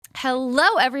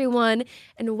Hello, everyone,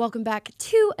 and welcome back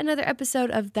to another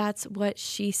episode of That's What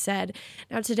She Said.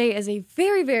 Now, today is a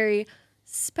very, very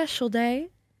special day.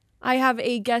 I have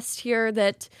a guest here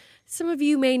that some of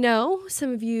you may know,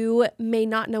 some of you may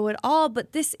not know at all,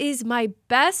 but this is my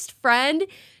best friend,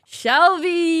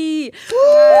 Shelby.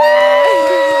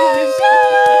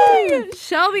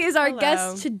 Shelby is our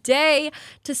guest today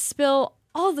to spill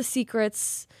all the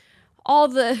secrets, all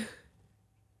the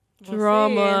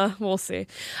drama. We'll see.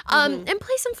 And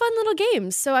play some fun little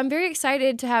games. So I'm very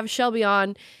excited to have Shelby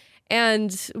on.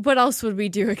 And what else would we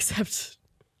do except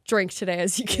drink today,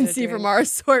 as you can see from our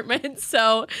assortment?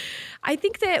 So I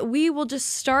think that we will just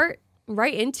start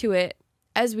right into it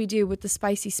as we do with the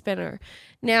spicy spinner.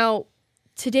 Now,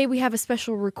 today we have a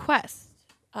special request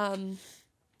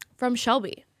from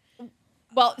Shelby.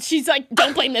 Well, she's like,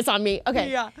 don't blame this on me.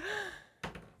 Okay. Yeah.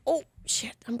 Oh,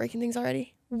 shit. I'm breaking things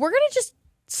already. We're going to just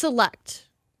select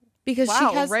because she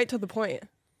has right to the point.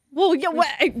 Well,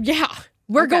 yeah,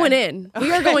 we're going in. We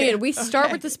are going in. We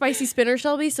start with the spicy spinner,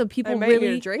 Shelby, so people need really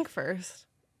a drink first.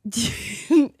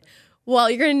 Well,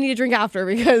 you're going to need a drink after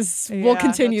because we'll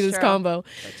continue this combo.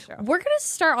 That's true. We're going to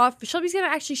start off. Shelby's going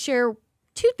to actually share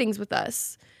two things with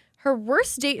us: her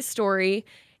worst date story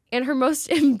and her most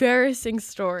embarrassing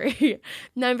story.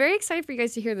 Now, I'm very excited for you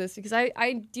guys to hear this because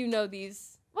I do know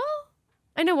these. Well,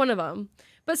 I know one of them.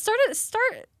 But start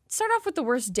off with the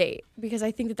worst date because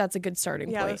I think that that's a good starting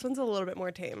point. Yeah, this one's a little bit more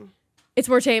tame. It's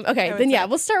more tame? Okay, then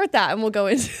we'll start with that and we'll go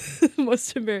into the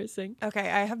most embarrassing.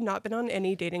 Okay, I have not been on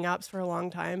any dating apps for a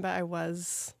long time, but I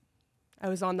was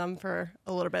on them for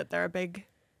a little bit. They're a big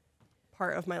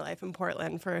part of my life in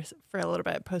Portland for a little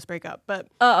bit post-breakup. But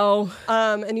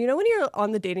and you know when you're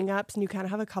on the dating apps and you kind of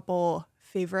have a couple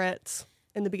favorites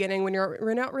in the beginning when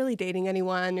we're not really dating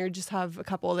anyone, you just have a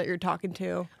couple that you're talking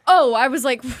to. Oh, I was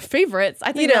like favorites.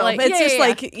 I think you know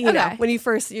when you're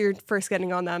first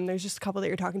getting on them. There's just a couple that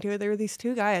you're talking to. There were these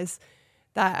two guys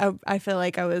that I feel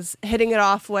like I was hitting it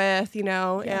off with,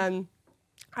 and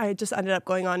I just ended up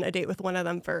going on a date with one of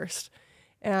them first.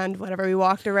 And whatever, we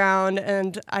walked around,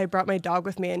 and I brought my dog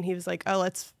with me, and he was like, "Oh,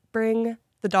 let's bring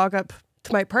the dog up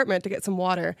to my apartment to get some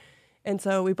water." And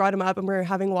so we brought him up, and we were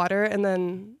having water, and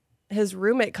then his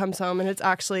roommate comes home, and it's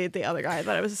actually the other guy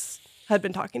that I had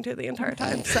been talking to the entire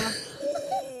time. So,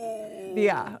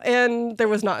 yeah, and there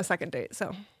was not a second date.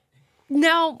 So,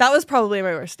 now that was probably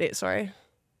my worst date story,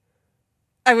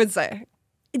 I would say.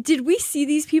 Did we see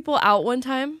these people out one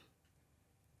time?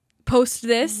 Post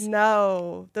this?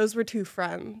 No, those were two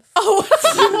friends. Oh,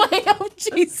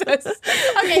 Jesus.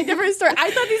 Okay, different story. I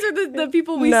thought these were the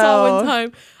people we saw one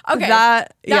time. Okay.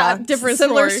 That different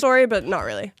similar story, but not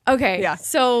really. Okay. Yeah.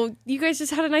 So you guys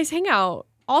just had a nice hangout.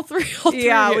 All three.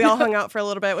 Yeah, we all hung out for a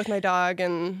little bit with my dog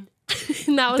and did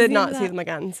not see them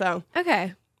again. So.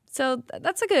 Okay. So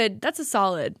that's a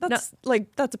solid. That's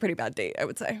a pretty bad date, I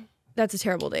would say. That's a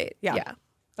terrible date. Yeah.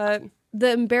 But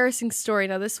the embarrassing story.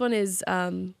 Now this one is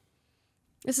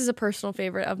this is a personal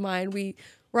favorite of mine. We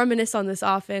reminisce on this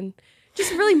often.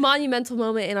 Just a really monumental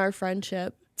moment in our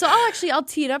friendship. So I'll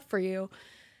tee it up for you.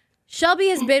 Shelby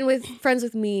has been friends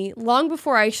with me long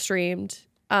before I streamed.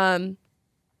 And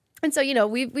so,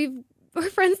 we're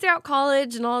friends throughout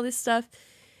college and all this stuff.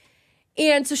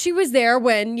 And so she was there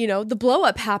when, the blow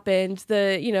up happened.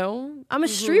 I'm a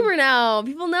streamer now.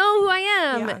 People know who I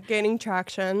am. Yeah, gaining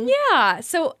traction. Yeah.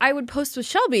 So I would post with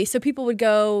Shelby. So people would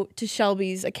go to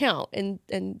Shelby's account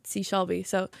and see Shelby.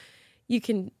 So you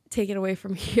can take it away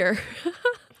from here.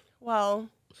 Well,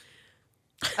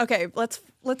 okay, let's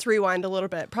rewind a little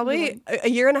bit. Probably a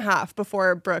year and a half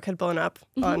before Brooke had blown up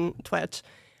on Twitch.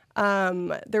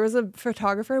 There was a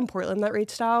photographer in Portland that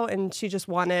reached out, and she just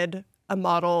wanted a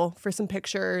model for some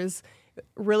pictures.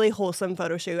 Really wholesome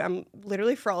photo shoot. I'm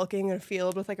literally frolicking in a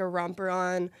field with like a romper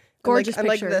on. Gorgeous I'm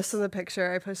pictures. like this in the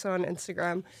picture. I posted on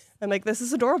Instagram. I'm like, this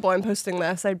is adorable. I'm posting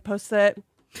this. I'd post it.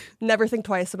 Never think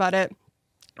twice about it.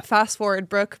 Fast forward,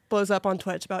 Brooke blows up on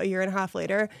Twitch about a year and a half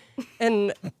later.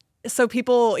 And so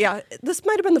people, this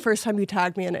might have been the first time you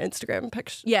tagged me in an Instagram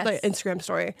picture. Yes. Like Instagram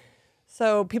story.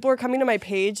 So people were coming to my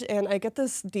page, and I get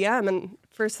this DM, and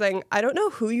first thing, I don't know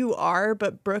who you are,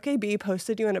 but Brooke AB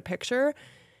posted you in a picture.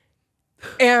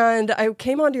 And I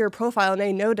came onto your profile, and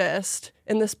I noticed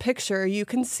in this picture, you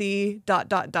can see ...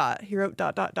 He wrote ...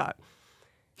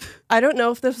 I don't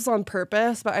know if this was on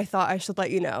purpose, but I thought I should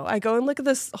let you know. I go and look at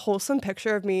this wholesome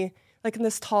picture of me, like in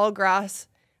this tall grass.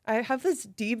 I have this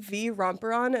deep V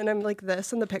romper on, and I'm like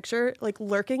this in the picture, like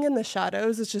lurking in the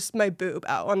shadows is just my boob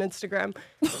out on Instagram.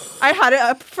 I had it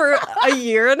up for a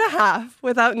year and a half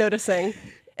without noticing.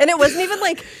 And it wasn't even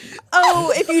like,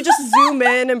 Oh, if you just zoom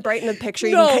in and brighten the picture,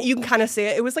 you can kind of see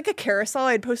it. It was like a carousel.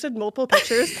 I'd posted multiple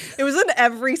pictures. It was in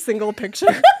every single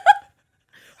picture.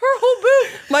 Her whole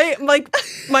boob.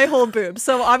 My whole boob.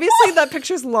 So obviously that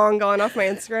picture's long gone off my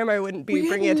Instagram. I wouldn't be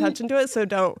bringing attention to it. So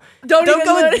don't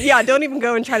even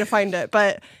go and try to find it.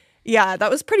 But yeah, that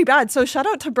was pretty bad. So shout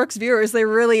out to Brooke's viewers. They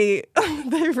really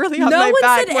have my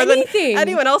back more than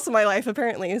anyone else in my life,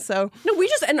 apparently. So no,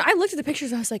 and I looked at the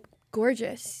pictures. And I was like,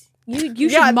 gorgeous. You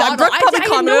should model. Brooke probably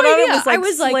commented on it. I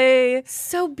was like,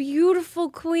 so beautiful,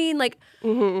 queen. Like,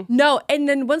 no. And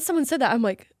then once someone said that, I'm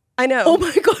like, I know. Oh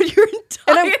my God, your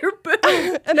entire boob.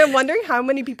 And I'm wondering how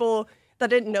many people that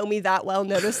didn't know me that well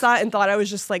noticed that and thought I was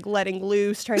just like letting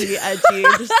loose, trying to be edgy,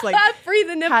 and just like free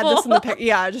the nipple. Had this in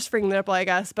the just freeing the nipple, I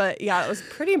guess. But yeah, it was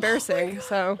pretty embarrassing.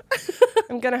 So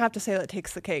I'm gonna have to say that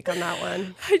takes the cake on that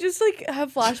one. I just like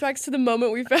have flashbacks to the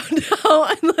moment we found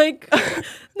out, and like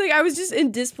I was just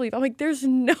in disbelief. I'm like, there's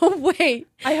no way.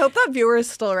 I hope that viewer is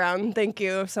still around. Thank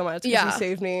you so much. Yeah, you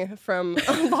saved me from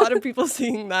a lot of people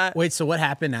seeing that. Wait, so what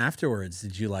happened afterwards?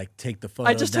 Did you like take the photo?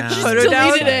 I just down? took the photo down.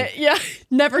 Deleted it. Yeah,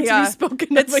 never to be spoken.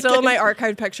 It's still in my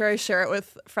archived picture. I share it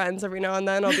with friends every now and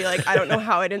then. I'll be like, I don't know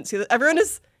how I didn't see that. Everyone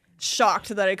is shocked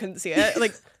that I couldn't see it.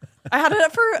 Like, I had it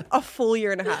up for a full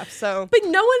year and a half. So, but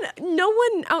no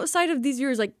one outside of these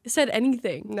viewers like said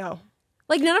anything. No,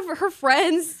 like none of her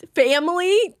friends,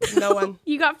 family. No one.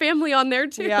 You got family on there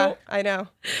too. Yeah, I know.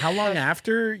 How long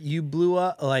after you blew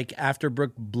up? Like after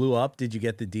Brooke blew up, did you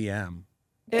get the DM?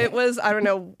 It was, I don't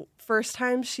know, first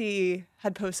time she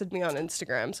had posted me on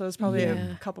Instagram, so it was probably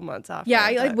a couple months after. Yeah,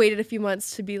 I like waited a few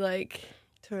months to be like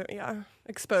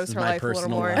expose her life a little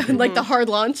more. Like the hard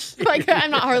launch. Like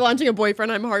I'm not hard launching a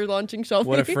boyfriend, I'm hard launching Shelby.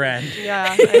 What a friend.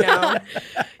 Yeah, I know.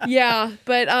 Yeah,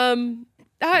 but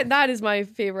that is my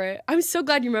favorite. I'm so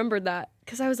glad you remembered that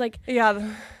because I was like,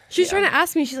 she's trying to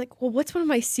ask me. She's like, well, what's one of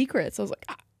my secrets? I was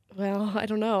like, well, I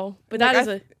don't know, but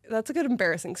that's a good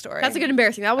embarrassing story. That's a good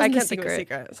embarrassing. That wasn't I can't a secret.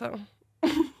 think of a secret, so.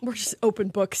 We're just open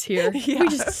books here. We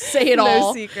just say it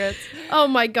all. No secrets. Oh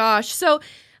my gosh. So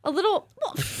a little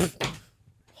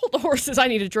hold the horses. I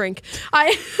need a drink.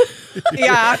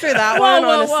 After that one,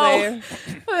 honestly.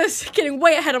 I was getting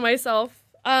way ahead of myself.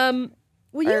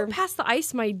 Will you pass the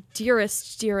ice, my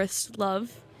dearest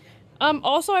love?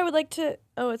 Also, I would like to.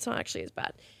 Oh, it's not actually as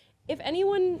bad. If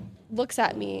anyone looks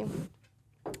at me,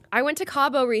 I went to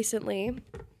Cabo recently.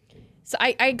 So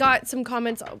I got some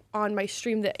comments on my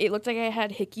stream that it looked like I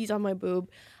had hickeys on my boob.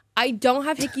 I don't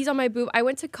have hickeys on my boob. I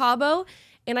went to Cabo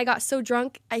and I got so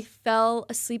drunk I fell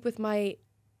asleep with my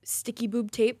sticky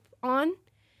boob tape on,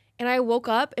 and I woke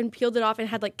up and peeled it off and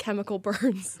had like chemical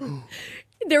burns.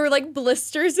 There were like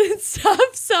blisters and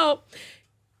stuff. So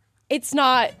it's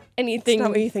not anything. It's not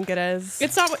what you think it is.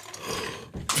 It's not what.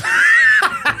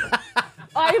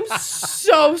 I am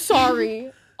so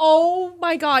sorry. Oh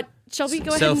my God. Shelby, go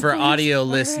ahead. So for please. Audio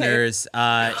listeners,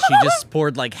 she just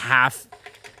poured like half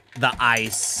the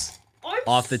ice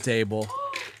off the table.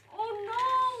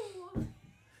 Oh no!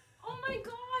 Oh my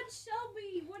God,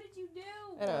 Shelby, what did you do?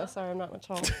 I know, sorry, I'm not much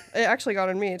help. It actually got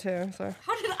on me too, so.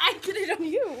 How did I get it on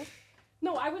you?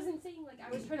 No, I wasn't saying like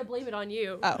I was trying to blame it on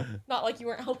you. Oh. Not like you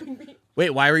weren't helping me.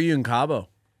 Wait, why were you in Cabo?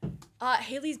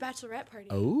 Haley's bachelorette party.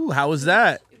 Oh, how was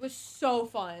that? It was so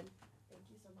fun. Thank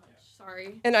you so much.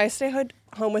 Sorry. And I stay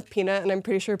home with Peanut, and I'm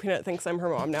pretty sure Peanut thinks I'm her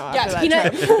mom now. Yeah, after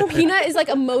that trip. Peanut is like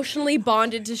emotionally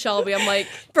bonded to Shelby. I'm like,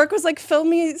 Brooke was like, film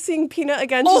me seeing Peanut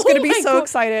again. She's gonna be so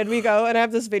excited. We go, and I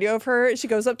have this video of her. She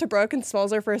goes up to Brooke and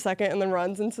smells her for a second, and then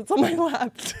runs and sits on my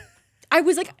lap. I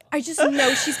was like, I just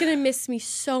know she's gonna miss me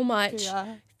so much.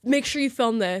 Yeah. Make sure you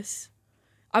film this.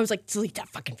 I was like, delete that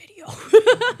fucking video.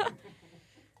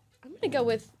 I'm gonna go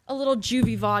with a little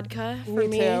juvie vodka for me.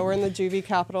 Me too. We're in the juvie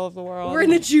capital of the world. We're in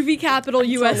the juvie capital,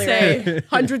 USA.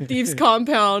 100 Thieves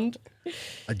compound.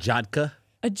 A jodka?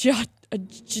 It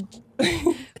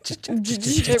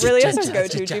really is our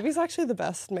go-to. Juvie's actually the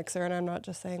best mixer, and I'm not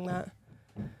just saying that.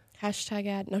 Hashtag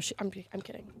ad. No, I'm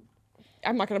kidding.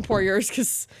 I'm not gonna pour yours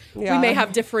because we may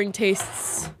have differing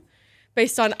tastes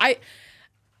based on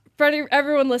For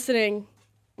everyone listening,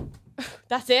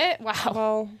 that's it. Wow.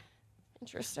 Well,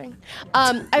 interesting.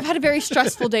 I've had a very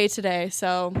stressful day today,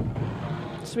 so.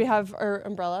 Should we have our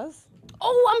umbrellas?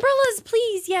 Oh, umbrellas,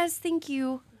 please. Yes, thank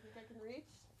you. I can reach?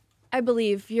 I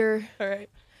believe you're. All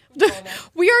right.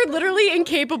 We are literally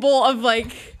incapable of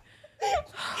like.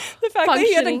 The fact that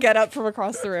he had to get up from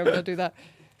across the room to do that.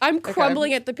 I'm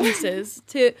crumbling at the pieces.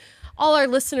 To all our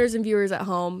listeners and viewers at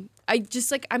home,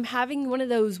 I'm having one of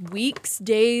those weeks,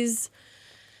 days,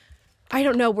 I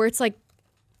don't know, where it's like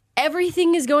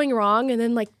everything is going wrong, and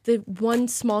then like the one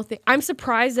small thing. I'm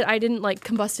surprised that I didn't like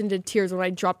combust into tears when I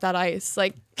dropped that ice.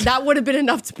 Like that would have been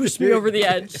enough to push me over the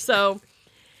edge. So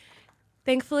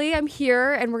thankfully I'm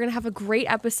here, and we're gonna have a great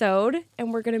episode,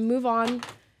 and we're gonna move on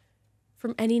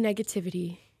from any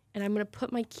negativity. And I'm gonna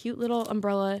put my cute little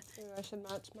umbrella. Ooh, I should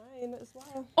match mine as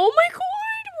well. Oh my god,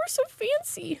 we're so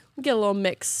fancy. Get a little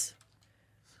mix.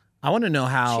 I want to know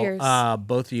how Cheers.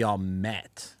 Both of y'all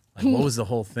met. Like, what was the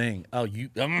whole thing? Oh, you.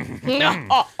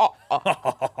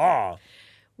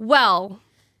 Well,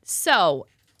 so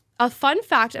a fun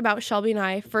fact about Shelby and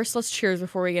I. First, let's cheers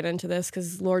before we get into this,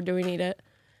 because Lord, do we need it?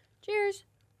 Cheers.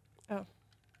 Oh.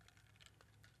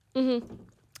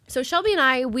 So Shelby and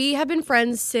I, we have been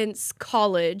friends since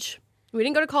college. We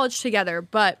didn't go to college together,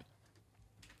 but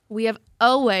we have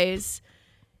always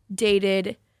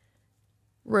dated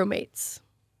roommates.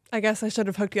 I guess I should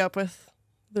have hooked you up with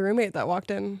the roommate that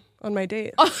walked in on my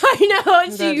date. Oh, I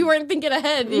know. So you weren't thinking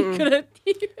ahead. You could have.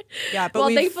 Yeah, but well,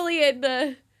 thankfully,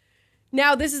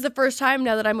 now this is the first time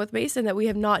now that I'm with Mason that we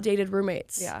have not dated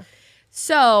roommates. Yeah.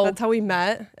 So that's how we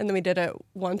met, and then we did it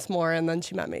once more, and then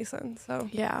she met Mason. So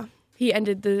yeah, he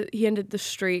ended the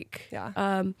streak.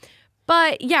 Yeah.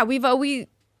 But yeah, we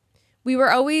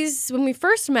were always, when we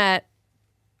first met,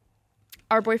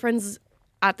 our boyfriends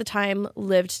at the time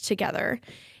lived together,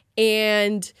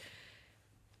 and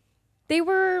they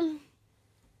were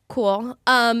cool.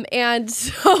 And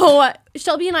so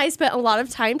Shelby and I spent a lot of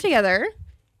time together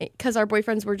because our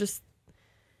boyfriends were just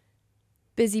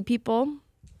busy people.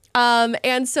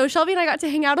 And so Shelby and I got to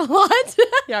hang out a lot.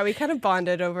 Yeah, we kind of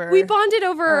bonded over. We bonded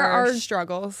over our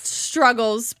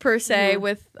struggles per se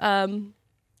with the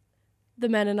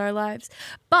men in our lives.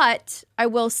 But I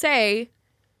will say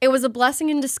it was a blessing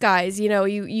in disguise. You know,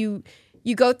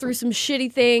 you go through some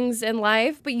shitty things in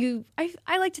life, but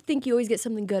I like to think you always get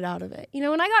something good out of it. You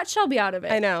know, and I got Shelby out of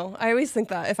it. I know. I always think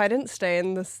that if I didn't stay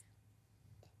in this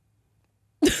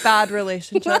bad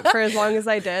relationship for as long as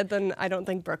I did, then I don't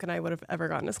think Brooke and I would have ever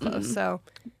gotten as close. So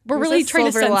we're really trying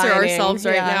to censor ourselves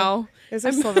right now. There's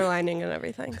a silver lining and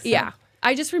everything. So. Yeah.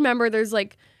 I just remember there's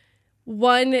like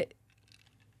one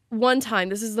time,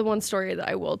 this is the one story that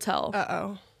I will tell.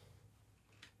 Uh-oh.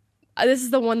 This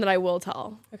is the one that I will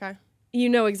tell. Okay. You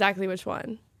know exactly which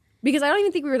one. Because I don't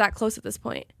even think we were that close at this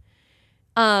point.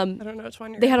 I don't know which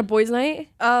one they had a boys' night.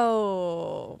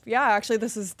 Oh, yeah. Actually,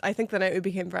 this is, I think, the night we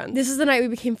became friends. This is the night we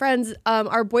became friends.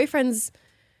 Our boyfriends,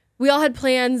 we all had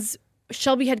plans.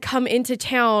 Shelby had come into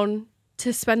town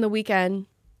to spend the weekend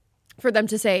for them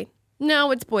to say,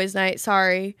 no, it's boys' night.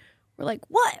 Sorry. We're like,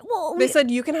 what? Well, they said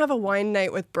you can have a wine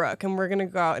night with Brooke, and we're gonna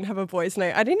go out and have a boys'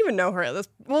 night. I didn't even know her at this.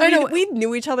 Well, we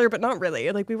knew each other, but not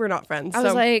really. Like we were not friends. I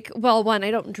was like, well, one, I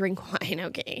don't drink wine.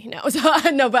 Okay, no,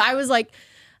 no, but I was like,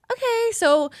 okay,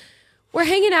 so we're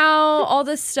hanging out, all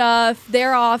this stuff.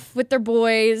 They're off with their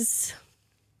boys.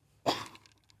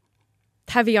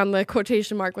 Heavy on the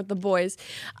quotation mark with the boys.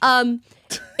 And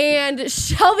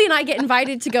Shelby and I get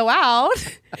invited to go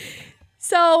out.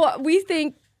 So we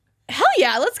think, hell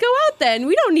yeah, let's go out then.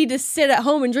 We don't need to sit at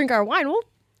home and drink our wine. We'll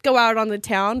go out on the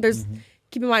town. There's,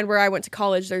 keep in mind where I went to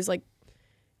college, there's like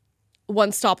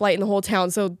one stoplight in the whole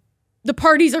town. So the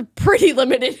parties are pretty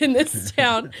limited in this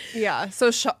town. Yeah.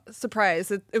 So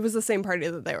surprise. It was the same party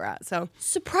that they were at. So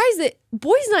surprised that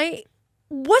boys' night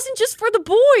wasn't just for the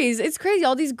boys. It's crazy.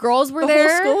 All these girls were there.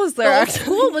 The whole school was there. The whole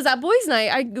school was at boys'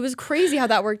 night. It was crazy how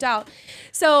that worked out.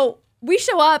 So we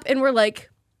show up and we're like,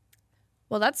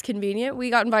 well, that's convenient. We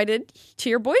got invited to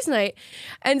your boys' night.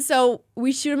 And so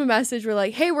we shoot them a message. We're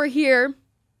like, hey, we're here.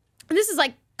 And this is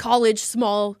like college,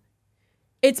 small.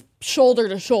 It's shoulder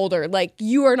to shoulder. Like,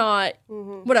 you are not,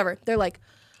 whatever. They're like,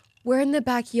 we're in the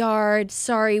backyard.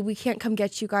 Sorry, we can't come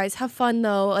get you guys. Have fun,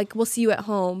 though. Like, we'll see you at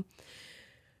home.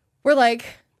 We're like,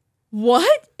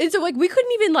 what? And so, like, we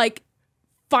couldn't even, like,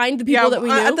 find the people that we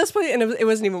knew. At this point, and it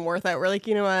wasn't even worth it. We're like,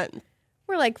 you know what?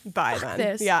 We're like, bye fuck then.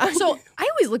 This. Yeah. So I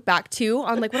always look back, too,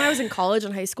 on, like, when I was in college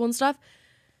and high school and stuff.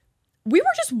 We were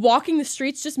just walking the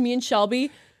streets, just me and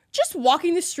Shelby, just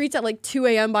walking the streets at, like, 2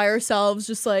 a.m. by ourselves,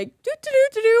 just, like,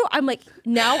 do-do-do-do-do. I'm like,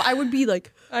 now I would be,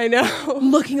 like, I know.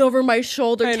 Looking over my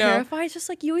shoulder, I know. terrified. Just,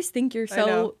 like, you always think you're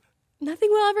so, nothing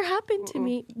will ever happen to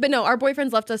me. But no, our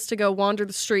boyfriends left us to go wander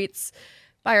the streets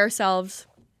by ourselves.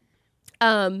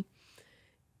 So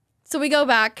we go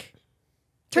back.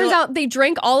 Turns out they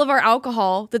drank all of our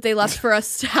alcohol that they left for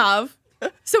us to have.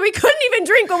 So we couldn't even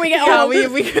drink when we get home.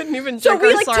 We couldn't even drink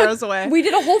our sorrows away. We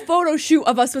did a whole photo shoot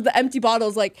of us with the empty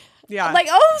bottles, like, yeah. Like,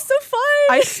 oh, so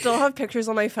fun. I still have pictures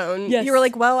on my phone. Yes. You were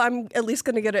like, well, I'm at least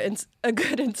going to get a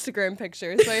good Instagram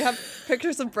picture. So I have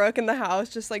pictures of Brooke in the house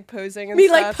just like posing and Me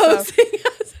stuff. like posing.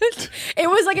 It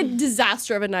was like a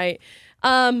disaster of a night.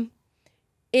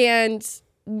 And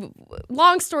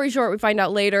long story short, we find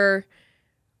out later.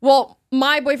 Well,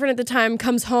 my boyfriend at the time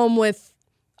comes home with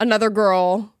another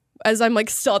girl as I'm like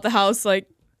still at the house, like,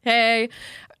 hey.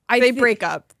 They break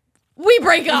up. We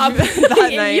break up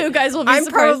that night. You guys will be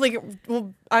surprised.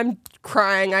 I'm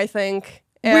crying, I think.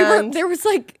 And it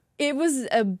was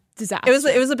a disaster.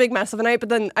 It was a big mess of a night, but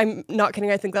then I'm not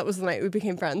kidding. I think that was the night we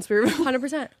became friends. We were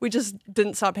 100%. We just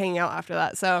didn't stop hanging out after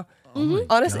that. So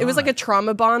honestly, it was like a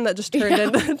trauma bond that just turned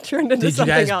into something else. Did you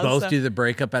guys both do the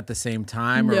breakup at the same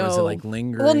time, or was it like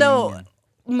lingering? Well, no.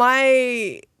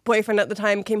 My boyfriend at the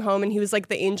time came home and he was like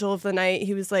the angel of the night.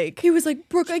 He was like,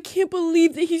 Brooke, I can't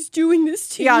believe that he's doing this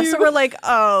to you. Yeah, so we're like,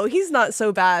 oh, he's not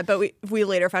so bad. But we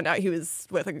later found out he was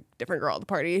with a different girl at the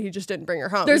party. He just didn't bring her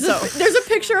home. There's a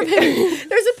picture of him.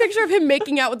 There's a picture of him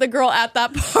making out with the girl at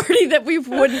that party that we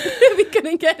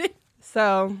couldn't get it.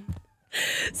 So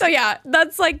yeah,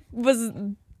 that's was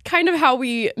kind of how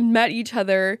we met each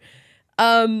other.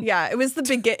 Yeah, it was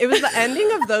the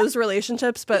ending of those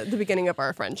relationships, but the beginning of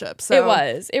our friendship. So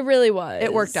it really was.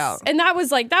 It worked out. And that was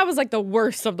the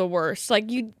worst of the worst.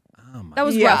 That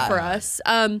was rough for us.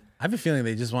 I have a feeling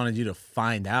they just wanted you to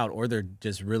find out, or they're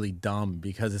just really dumb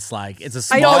because it's a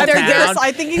small town.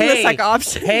 I think he's the second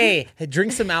option. Hey,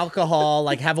 drink some alcohol,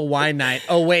 have a wine night.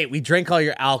 Oh wait, we drank all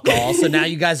your alcohol, so now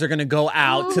you guys are gonna go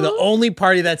out to the only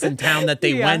party that's in town that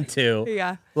they went to.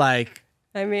 Yeah.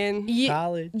 I mean,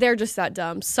 college. They're just that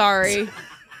dumb. Sorry.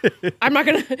 I'm not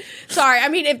going to. Sorry. I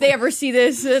mean, if they ever see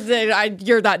this, then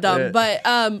you're that dumb. Yeah. But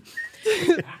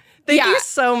thank you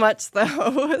so much,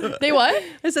 though. They what?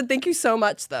 I said thank you so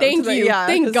much, though. Thank you.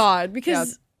 Thank God.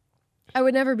 Because I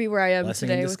would never be where I am blessing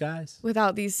today in disguise.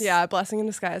 Without these. Yeah, blessing in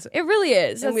disguise. It really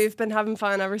is. And we've been having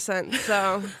fun ever since.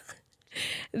 So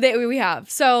we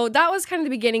have. So that was kind of the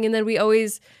beginning. And then we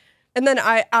always... And then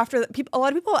a lot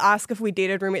of people ask if we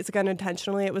dated roommates again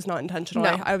intentionally. It was not intentional.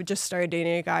 No. I just started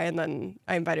dating a guy, and then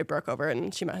I invited Brooke over,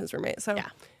 and she met his roommate. So yeah,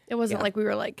 it wasn't like we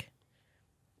were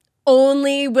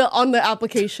only will on the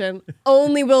application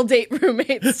only will date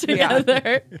roommates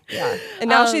together. Yeah. And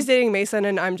now she's dating Mason,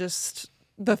 and I'm just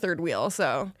the third wheel.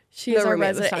 So she's our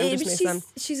resident.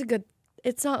 She's a good.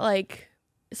 It's not like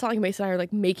Mason and I are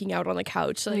making out on the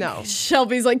couch. No,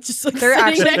 Shelby's they're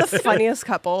actually the funniest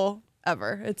couple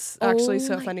ever. It's actually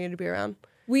so funny to be around.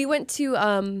 We went to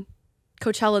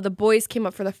Coachella. The boys came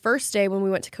up for the first day when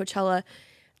we went to Coachella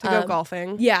to go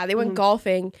golfing. Yeah, they went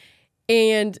golfing,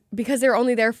 and because they were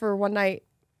only there for one night,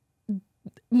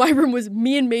 my room was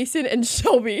me and Mason and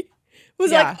Shelby.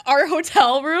 Was our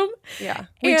hotel room. Yeah.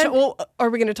 Are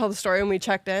we going to tell the story when we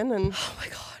checked in? And oh my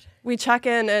God, we check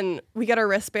in and we get our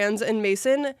wristbands, and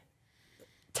Mason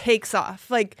takes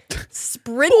off,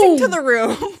 sprinting to the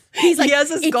room. He has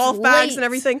his golf bags and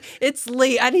everything. It's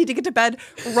late. I need to get to bed.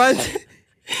 Runs.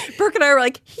 Brooke and I were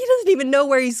he doesn't even know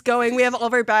where he's going. We have all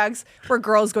of our bags. We're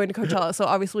girls going to Coachella, so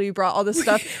obviously we brought all this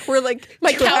stuff. We're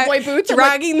my cowboy boots,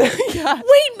 dragging them. Yeah.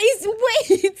 Wait, Mason,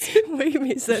 wait. Wait,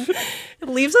 Mason.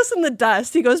 Leaves us in the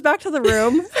dust. He goes back to the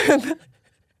room.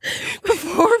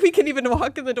 Before we can even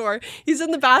walk in the door, he's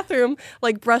in the bathroom,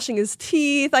 brushing his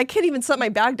teeth. I can't even set my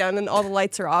bag down, and all the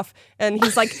lights are off. And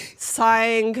he's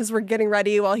sighing because we're getting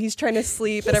ready while he's trying to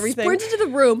sleep and everything. Sprinted to the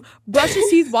room, brushed his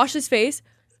teeth, washed his face,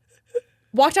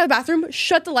 walked out of the bathroom,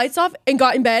 shut the lights off, and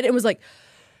got in bed and was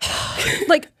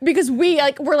because we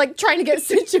were trying to get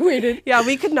situated. Yeah,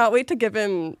 we could not wait to give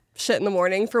him shit in the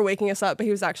morning for waking us up, but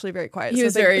he was actually very quiet. He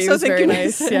was very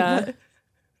nice. Yeah.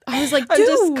 I was dude. I'm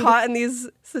just caught in these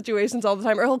situations all the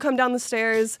time. Or he'll come down the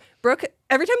stairs. Brooke,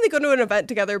 every time they go to an event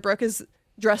together, Brooke is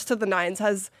dressed to the nines,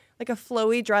 has a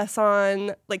flowy dress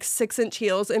on, 6-inch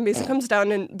heels, and Mason comes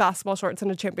down in basketball shorts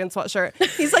and a champion sweatshirt.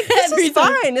 He's like, this is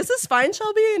fine. Is this fine,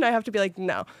 Shelby? And I have to be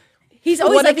no. He's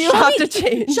always you have to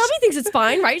change. Shelby thinks it's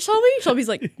fine, right, Shelby? Shelby's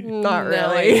not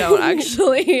really. No, I don't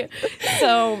actually.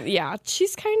 So, yeah,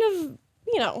 she's kind of,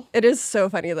 It is so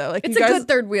funny, though. It's a good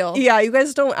third wheel. Yeah, you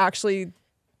guys don't actually...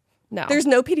 No. There's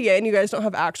no PDA, and you guys don't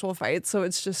have actual fights, so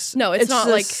it's just... No, it's not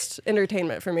just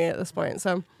entertainment for me at this point,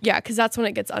 so... Yeah, because that's when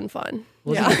it gets unfun.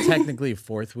 Wasn't it technically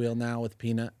fourth wheel now with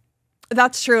Peanut?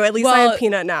 That's true. At least I have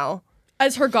Peanut now.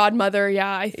 As her godmother,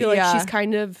 yeah, I feel like she's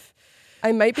kind of...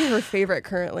 I might be her favorite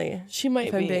currently. She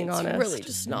might be. I'm being honest. Really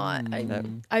just not.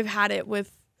 I've had it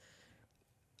with...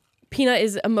 Peanut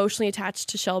is emotionally attached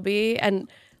to Shelby,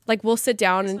 and we'll sit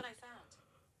down and... That's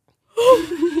what I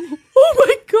found. Oh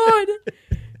my God!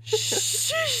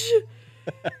 Shh!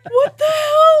 What the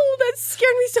hell? That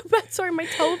scared me so bad. Sorry, my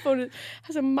telephone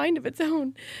has a mind of its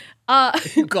own.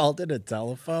 You called it a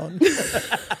telephone?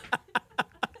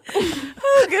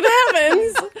 Oh, good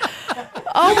heavens.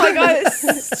 Oh my God.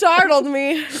 startled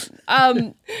me.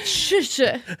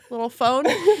 Little phone.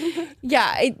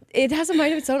 Yeah, it has a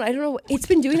mind of its own. I don't know. It's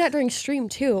been doing that during stream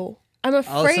too. I'm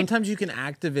afraid. Sometimes you can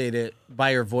activate it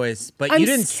by your voice, but you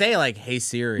didn't say like, "Hey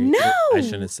Siri." No, I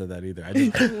shouldn't have said that either. I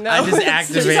just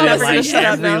activated like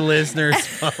every listener's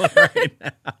phone right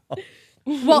now.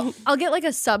 Well, I'll get like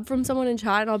a sub from someone in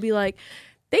chat, and I'll be like,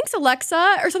 "Thanks,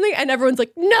 Alexa," or something, and everyone's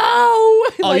like, "No."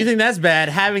 Oh, like, you think that's bad?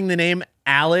 Having the name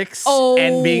Alex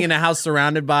and being in a house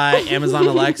surrounded by Amazon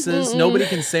Alexas, nobody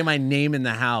can say my name in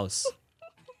the house.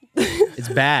 It's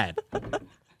bad.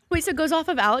 Wait, so it goes off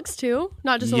of Alex too,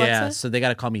 not just Alexa? Yeah, so they got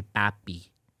to call me Papi.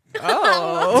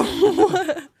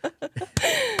 Oh.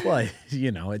 Well,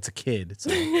 you know, it's a kid.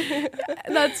 So.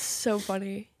 That's so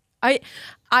funny.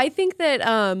 I think that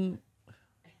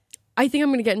I think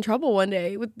I'm gonna get in trouble one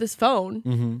day with this phone.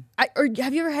 Mm-hmm. Or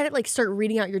have you ever had it like start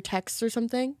reading out your texts or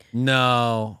something?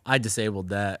 No, I disabled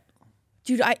that.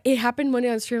 Dude, it happened one day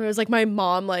on stream. It was like my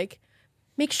mom like,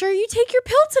 make sure you take your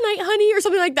pill tonight, honey, or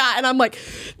something like that. And I'm like,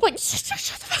 shut the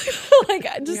fuck up.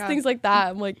 Like, just things like that.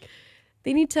 I'm like,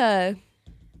 they need to.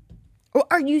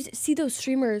 Or you see those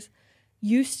streamers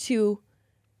used to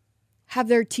have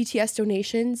their TTS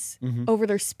donations over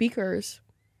their speakers,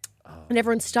 and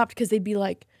everyone stopped because they'd be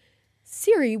like,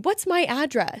 Siri, what's my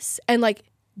address? And like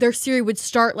their Siri would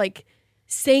start like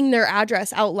saying their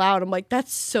address out loud. I'm like,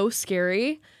 that's so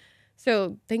scary.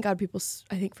 So thank God people,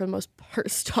 I think for the most part,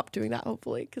 stop doing that,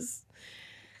 hopefully, because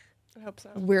I hope so.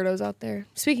 Weirdos out there.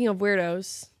 Speaking of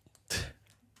weirdos.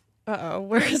 Uh-oh,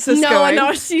 where is this going?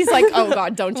 No, she's like, oh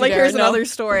God, don't you like, dare. here's another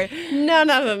story. No.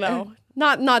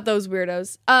 Not those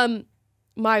weirdos.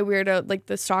 My weirdo, like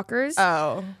the stalkers.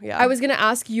 Oh, yeah. I was going to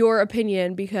ask your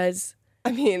opinion because...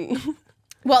 I mean...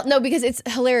 Well, no, because it's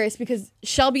hilarious because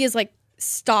Shelby is like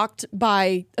stalked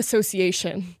by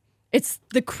association. It's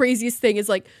the craziest thing is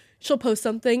like, she'll post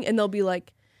something and they'll be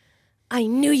like, I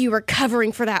knew you were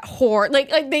covering for that whore.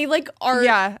 Like they like are.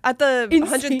 Yeah, at the insane.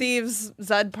 100 Thieves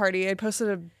Zed party, I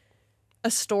posted a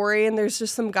story and there's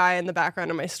just some guy in the background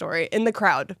of my story in the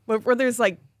crowd where there's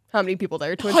like, how many people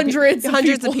there? Hundreds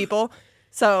of people.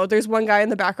 So there's one guy in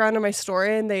the background of my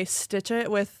story and they stitch it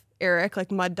with Eric,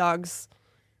 like Mud Dog's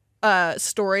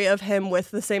story of him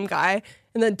with the same guy.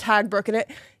 And then tag Brooke in it.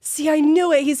 See, I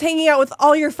knew it. He's hanging out with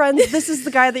all your friends. This is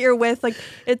the guy that you're with. Like,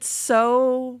 it's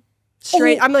so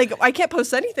straight. I'm like, I can't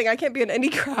post anything. I can't be in any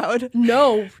crowd.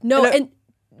 No. And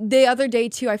the other day,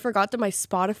 too, I forgot that my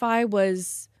Spotify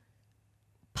was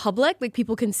public. Like,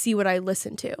 people can see what I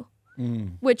listen to.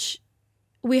 Which,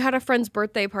 we had a friend's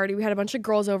birthday party. We had a bunch of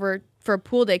girls over for a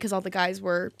pool day because all the guys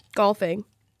were golfing.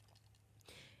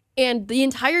 And the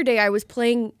entire day, I was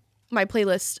playing my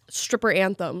playlist, Stripper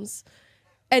Anthems.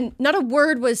 And not a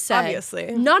word was said.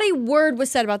 Obviously. Not a word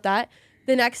was said about that.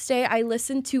 The next day, I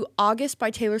listened to August by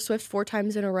Taylor Swift 4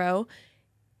 times in a row.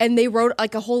 And they wrote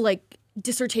like a whole like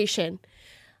dissertation.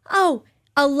 Oh,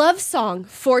 a love song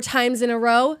 4 times in a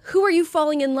row. Who are you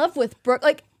falling in love with, Brooke?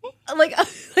 Like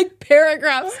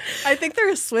paragraphs. I think they're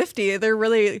a Swiftie. They're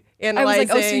really analyzing. I was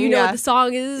like, oh, so you know what the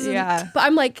song is? Yeah. But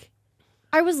I'm like,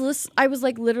 I was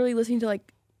like literally listening to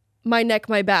like My Neck,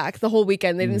 My Back the whole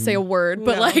weekend. They didn't say a word,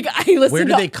 but like I listened. Where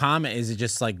do they comment? Is it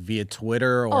just like via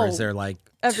Twitter or is there like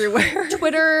everywhere?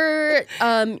 Twitter,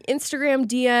 Instagram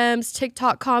DMs,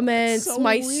 TikTok comments, so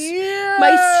my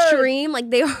stream, like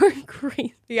they are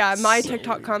crazy. Yeah, my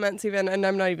TikTok comments even, and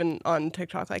I'm not even on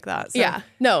TikTok like that. So. Yeah,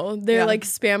 no, they're like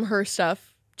spam her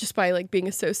stuff just by like being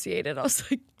associated. I was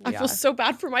like, I feel so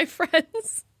bad for my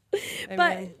friends,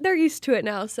 but they're used to it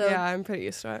now. So yeah, I'm pretty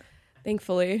used to it.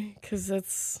 Thankfully, because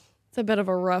it's a bit of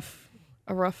a rough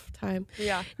time.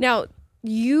 Yeah. Now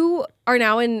you are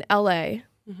now in LA.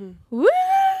 Mm-hmm. Woo!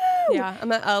 Yeah,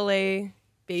 I'm an LA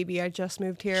baby. I just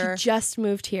moved here. She just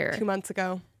moved here 2 months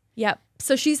ago. Yep.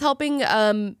 So she's helping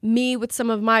me with some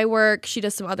of my work. She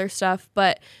does some other stuff,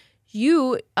 but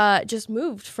you just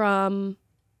moved from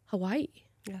Hawaii.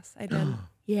 Yes, I did.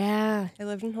 Yeah. I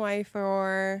lived in Hawaii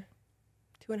for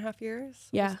 2.5 years.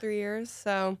 Yeah. Almost 3 years.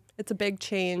 So it's a big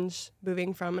change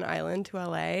moving from an island to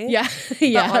LA. Yeah.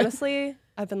 Yeah. But honestly,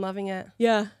 I've been loving it.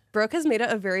 Yeah. Brooke has made it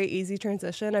a very easy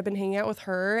transition. I've been hanging out with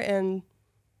her and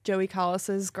Joey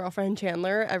Collis's girlfriend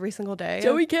Chandler every single day.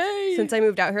 Joey K. Since I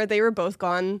moved out here, they were both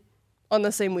gone on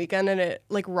the same weekend and it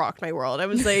like rocked my world. I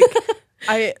was like,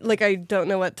 I don't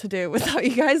know what to do without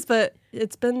you guys, but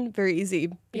it's been very easy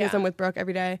because I'm with Brooke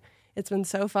every day. It's been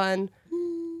so fun.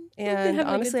 And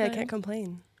honestly, I can't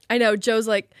complain. I know. Joe's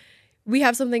like, we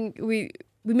have something, we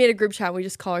made a group chat and we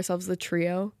just call ourselves the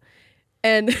trio.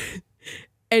 And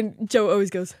Joe always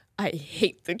goes, I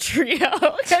hate the trio.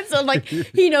 And so like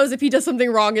he knows if he does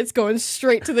something wrong, it's going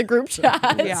straight to the group chat.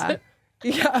 Yeah.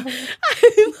 Yeah.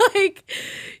 like,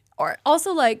 or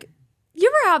also like, you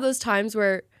ever have those times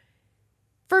where,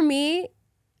 for me,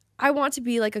 I want to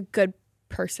be like a good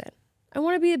person. I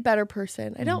want to be a better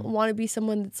person. I don't want to be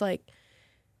someone that's like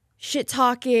shit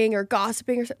talking or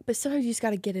gossiping or something, but sometimes you just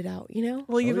got to get it out, you know?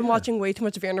 Well, you've been watching way too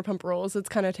much Vanderpump Rules. It's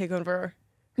kind of taken over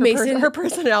Mason, her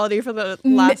personality for the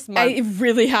last month. It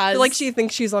really has. Like she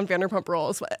thinks she's on Vanderpump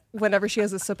Rules whenever she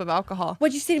has a sip of alcohol.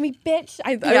 What'd you say to me, bitch?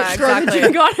 I exactly. the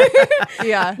drink on her.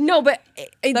 Yeah. No, but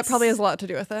that probably has a lot to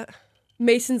do with it.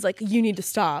 Mason's like, you need to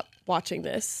stop watching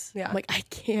this. Yeah. I'm like, I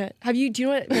can't. Do you know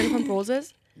what Vanderpump Rules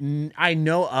is? I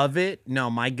know of it. No,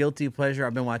 my guilty pleasure,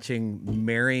 I've been watching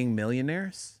Marrying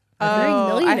Millionaires.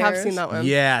 I have seen that one.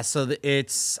 Yeah, so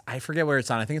it's, I forget where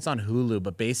it's on. I think it's on Hulu,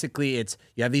 but basically it's,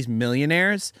 you have these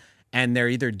millionaires and they're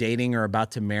either dating or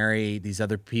about to marry these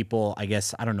other people. I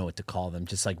guess, I don't know what to call them,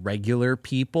 just like regular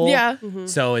people. Yeah. Mm-hmm.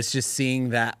 So it's just seeing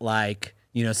that, like,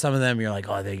 you know, some of them you're like,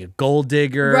 oh, they a gold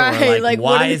digger. Right, Or like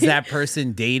what why are is they- that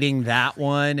person dating that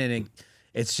one? And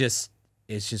it's just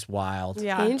wild.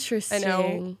 Yeah. Interesting. I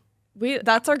know.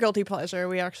 That's our guilty pleasure.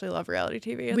 We actually love reality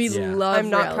TV. We love I'm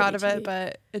not reality proud of TV. it,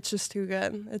 but it's just too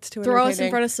good. It's too Throw entertaining. us in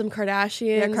front of some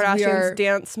Kardashians. Yeah, Kardashians, We are-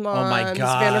 Dance Moms, my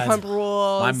God. Vanderpump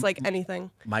Rules, like anything.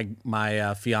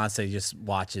 My fiance just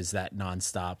watches that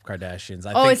nonstop Kardashians.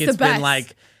 I Oh, think it's the it's been best.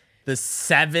 like the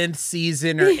 7th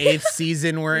season or 8th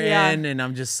season we're Yeah. in, and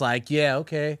I'm just like, yeah,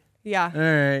 okay, Yeah. all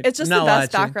right. It's just Not the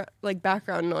best watching.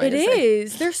 background noise. It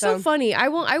is. They're so So- funny. I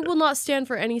will not stand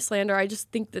for any slander. I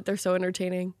just think that they're so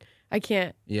entertaining. I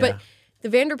can't. Yeah. But the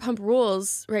Vanderpump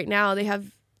Rules right now, they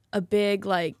have a big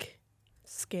like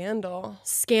Scandal.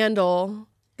 scandal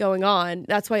going on.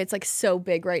 That's why it's like so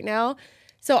big right now.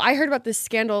 So I heard about this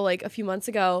scandal like a few months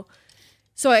ago.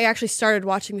 So I actually started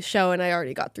watching the show and I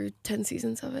already got through 10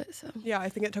 seasons of it. So Yeah, I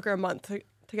think it took her a month to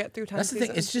get through 10 That's the seasons.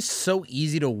 thing. It's just so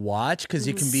easy to watch because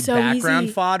you can be So background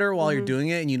easy. fodder while you're doing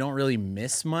it, and you don't really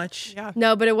miss much. Yeah.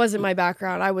 no, but it wasn't my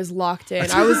background. I was locked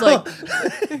in. I was like,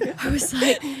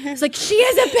 she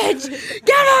is a bitch.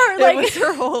 Get her. It Like, was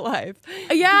her whole life.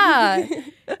 yeah,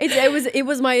 it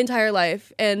was my entire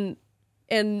life, and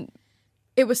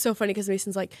it was so funny because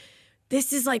Mason's like,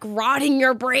 this is like rotting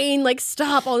your brain. Like,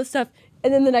 stop all this stuff.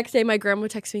 And then the next day, my grandma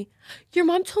texts me, your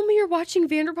mom told me you're watching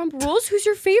Vanderpump Rules. Who's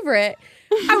your favorite?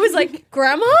 I was like,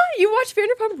 Grandma, you watch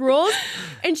Vanderpump Rules?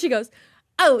 And she goes,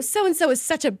 oh, so-and-so is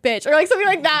such a bitch. Or like something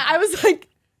like that. I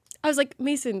was like,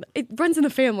 Mason, it runs in the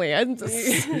family. I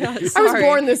was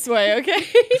born this way, okay?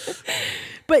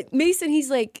 But Mason, he's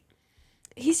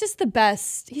just the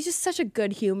best. He's just such a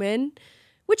good human,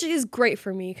 which is great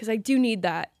for me because I do need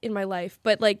that in my life.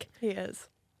 But like, He is.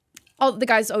 all the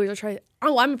guys always are trying.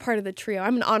 Oh, I'm a part of the trio.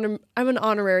 I'm an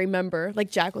honorary member.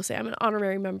 Like Jack will say, I'm an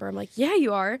honorary member. I'm like, yeah,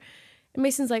 you are. And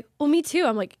Mason's like, well, me too.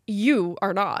 I'm like, you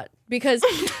are not because,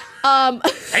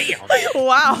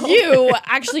 Wow. you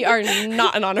actually are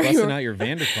not an honorary Busting member. out your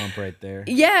Vanderpump right there.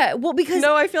 Yeah, well, because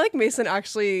No, I feel like Mason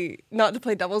actually, not to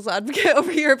play devil's advocate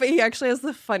over here, but he actually has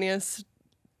the funniest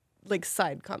like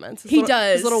side comments. He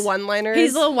does. His little one-liners.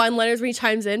 His little one-liners when he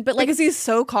chimes in, but like, because he's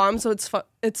so calm, so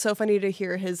it's so funny to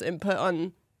hear his input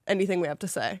on anything we have to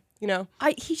say, you know?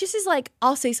 he just is like,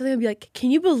 I'll say something and be like,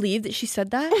 can you believe that she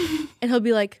said that? And he'll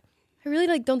be like, I really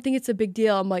like don't think it's a big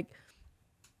deal. I'm like,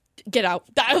 get out.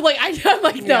 I'm like,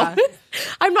 no, Yeah.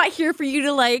 I'm not here for you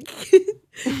to like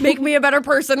make me a better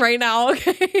person right now.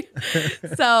 Okay.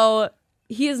 So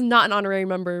he is not an honorary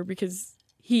member because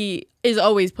he is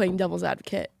always playing devil's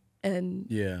advocate. And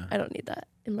Yeah. I don't need that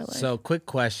in my life. So, quick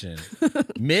question: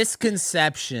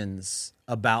 misconceptions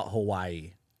about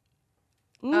Hawaii.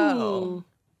 Oh.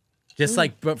 Just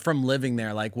like but from living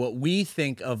there, like what we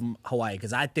think of Hawaii,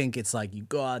 because I think it's like you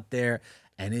go out there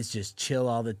and it's just chill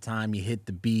all the time. You hit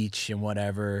the beach and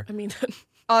whatever. I mean,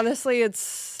 Honestly,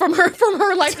 it's from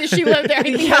her life that she lived there, I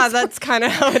think yeah, that's kind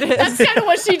of how it is. that's kind of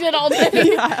what she did all day.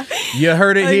 You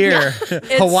heard it here.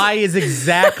 Hawaii is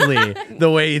exactly the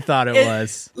way you thought it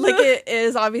was. Like it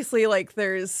is obviously like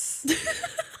there's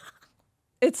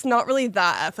it's not really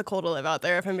that ethical to live out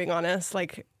there if I'm being honest,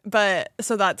 like, but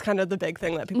so that's kind of the big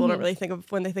thing that people don't really think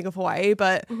of when they think of Hawaii,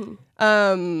 but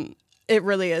it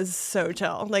really is so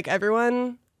chill. Like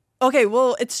everyone, okay,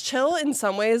 well, it's chill in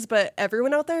some ways, but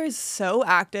everyone out there is so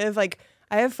active. Like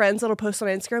I have friends that'll post on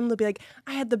Instagram, they'll be like,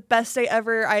 I had the best day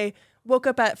ever. I woke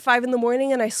up at 5 a.m.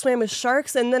 and I swam with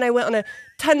sharks, and then I went on a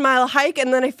 10-mile hike,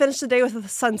 and then I finished the day with a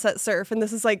sunset surf. And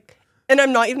this is like, and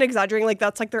I'm not even exaggerating, like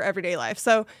that's like their everyday life.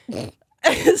 So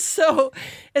so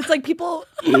it's like people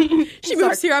She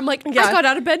moves here. I'm like, I got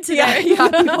out of bed today.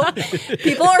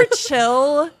 people are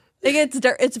chill. Like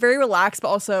it's very relaxed, but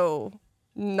also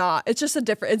not. It's just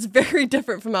it's very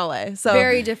different from LA. So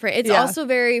Very different. It's Yeah. also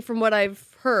very, from what I've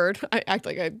heard, I act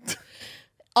like I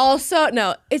also,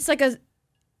 no, it's like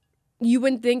you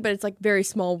wouldn't think, but it's like very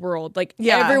small world. Like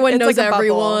everyone knows like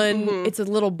everyone. Mm-hmm. It's a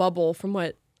little bubble from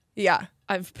what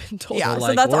I've been told. Yeah,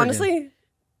 so that's honestly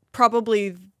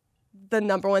probably the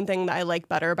number one thing that I like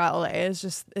better about LA is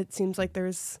just it seems like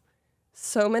there's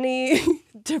so many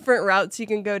different routes you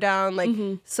can go down. Like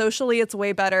socially, it's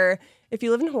way better. If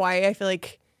you live in Hawaii, I feel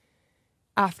like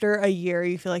after a year,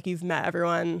 you feel like you've met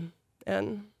everyone.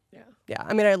 And yeah,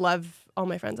 I mean, I love all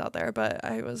my friends out there, but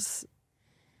I was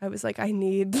like, I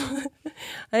need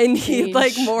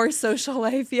like more social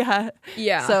life.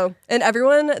 Yeah. So, and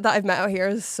everyone that I've met out here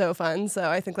is so fun. So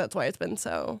I think that's why it's been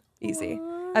so easy.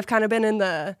 Aww. I've kind of been in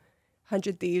the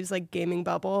 100 Thieves like gaming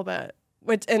bubble,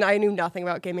 and I knew nothing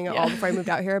about gaming at all before I moved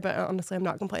out here. But honestly, I'm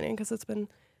not complaining because it's been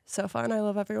so fun. I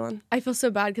love everyone. I feel so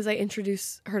bad because I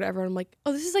introduce her to everyone. I'm like,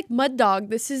 oh, this is like Mud Dog.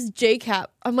 This is JCap.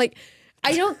 I'm like,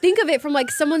 I don't think of it from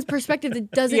like someone's perspective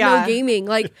that doesn't know gaming.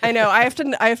 Like, I know. I have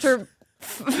to.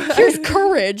 Here's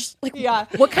Courage. Like,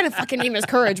 what kind of fucking name is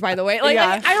Courage, by the way? Like,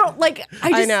 I don't like.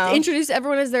 I just introduce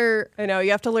everyone as their. I know.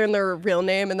 You have to learn their real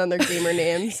name and then their gamer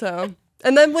name. So,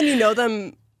 and then when you know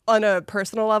them on a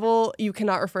personal level, you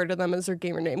cannot refer to them as their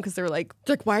gamer name because they're like,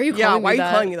 why are you calling me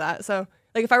that? Calling you that? So,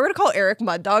 like, if I were to call Eric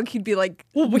Mud Dog, he'd be like,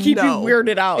 he'd be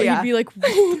weirded out. He'd be like, what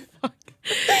the fuck?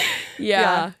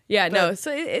 Yeah. No.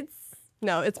 So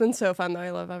it's been so fun though.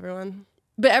 I love everyone.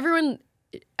 But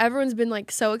everyone's been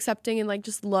like so accepting and like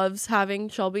just loves having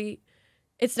Shelby.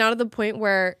 It's now to the point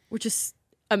where, which is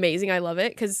amazing. I love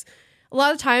it because a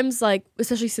lot of times, like,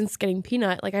 especially since getting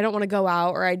Peanut, like I don't want to go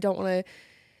out or I don't want to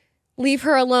leave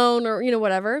her alone or,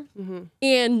 whatever. Mm-hmm.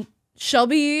 And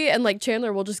Shelby and like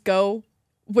Chandler will just go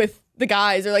with the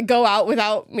guys or like go out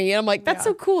without me. And I'm like, that's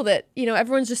so cool that,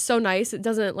 everyone's just so nice. It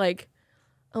doesn't like,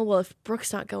 oh, well, if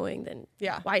Brooke's not going, then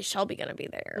why is Shelby going to be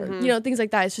there? Mm-hmm. Things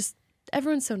like that. It's just,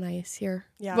 everyone's so nice here.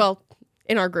 Yeah. Well,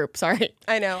 in our group, sorry.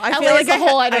 I know. I feel like a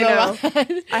whole, I don't know. About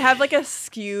that. I have like a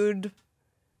skewed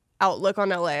outlook on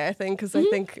LA, I think, because I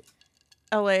think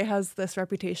LA has this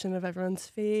reputation of everyone's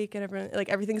fake and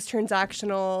everything's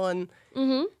transactional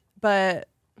and but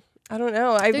I don't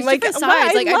know. I'm like, I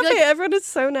love it. Everyone is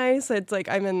so nice. It's like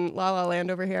I'm in La La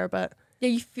Land over here, but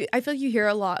yeah, I feel like you hear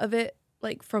a lot of it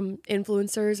like from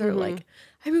influencers or like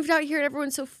I moved out here and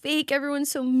everyone's so fake, everyone's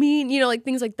so mean, like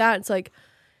things like that. It's like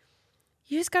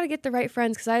you just got to get the right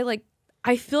friends because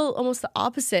I feel almost the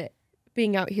opposite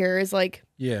being out here is like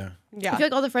yeah. I feel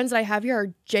like all the friends that I have here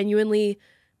are genuinely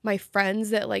my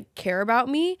friends that like care about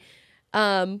me.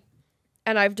 And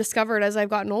I've discovered as I've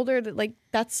gotten older that like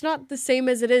that's not the same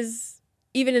as it is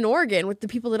even in Oregon with the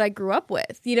people that I grew up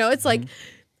with. It's like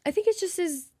I think it's just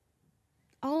is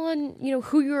all on,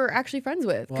 who you're actually friends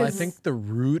with. Well, I think the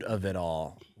root of it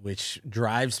all, which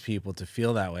drives people to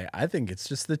feel that way, I think it's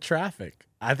just the traffic.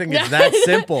 I think it's that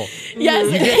simple.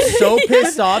 Yes. You get so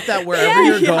pissed off that wherever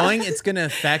you're going, it's going to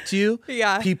affect you.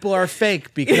 Yeah. People are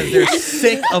fake because they're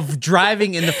sick of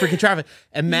driving in the freaking traffic.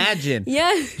 Imagine.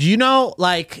 Yeah. Do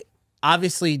like,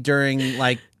 obviously during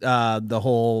like the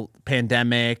whole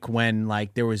pandemic when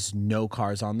like there was no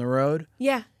cars on the road.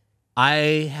 Yeah.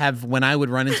 When I would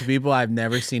run into people, I've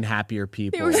never seen happier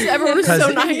people. Everyone was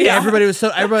so nice. Everybody was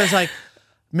like,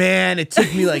 man, it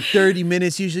took me like 30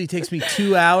 minutes. Usually it takes me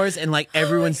 2 hours. And like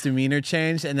everyone's demeanor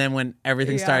changed. And then when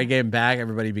everything started getting back,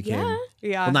 everybody became,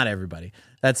 well, not everybody.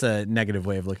 That's a negative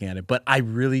way of looking at it. But I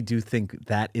really do think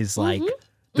that is like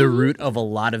the root of a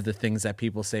lot of the things that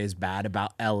people say is bad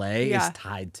about LA is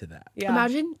tied to that. Yeah.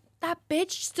 Imagine that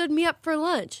bitch stood me up for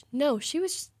lunch. No, she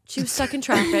was stuck in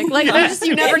traffic. Like,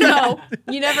 you never know.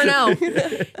 You never know.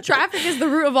 Traffic is the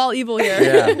root of all evil here.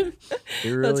 Yeah, it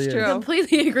really that's true. I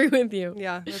completely agree with you.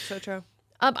 Yeah, that's so true.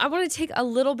 I want to take a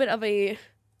little bit of a,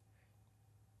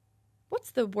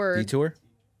 what's the word? Detour?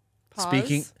 Pause?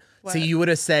 Speaking. What? See, you would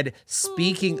have said,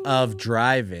 speaking of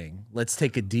driving, let's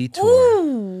take a detour.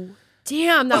 Ooh.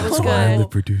 Damn, that was good. I'm the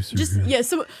producer.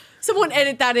 Someone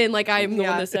edit that in like I'm the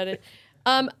one that said it.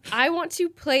 I want to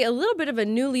play a little bit of a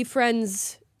newly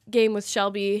friends game with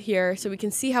Shelby here so we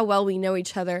can see how well we know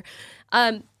each other.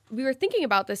 We were thinking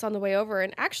about this on the way over,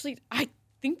 and actually I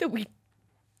think that we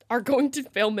are going to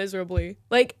fail miserably.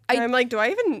 Like I'm like, do I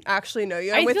even actually know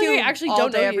you? I'm I with feel you like I actually all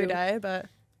don't day know every you. day, but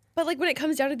like when it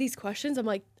comes down to these questions, I'm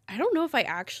like, I don't know if I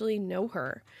actually know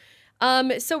her.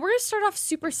 So we're gonna start off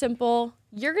super simple.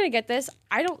 You're gonna get this.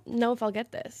 I don't know if I'll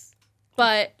get this.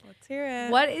 But let's hear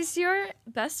it. What is your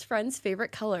best friend's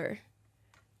favorite color?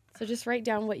 So just write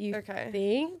down what you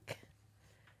think.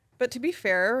 But to be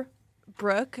fair,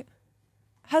 Brooke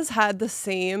has had the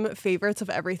same favorites of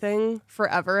everything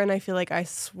forever, and I feel like I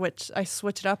switch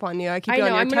it up on you. I keep you on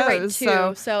your I'm toes. gonna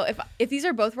write two. So if these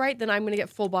are both right, then I'm gonna get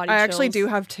full body I chills. actually do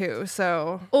have two.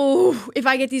 So if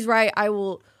I get these right, I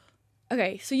will.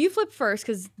 Okay, so you flip first,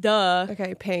 because duh.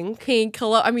 okay, pink.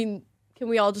 Hello. I mean, can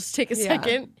we all just take a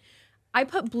second? I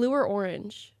put blue or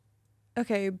orange.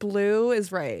 Okay, blue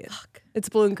is right. Fuck. It's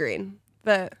blue and green.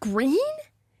 But Green?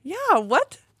 yeah,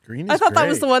 what? Green is I thought that great.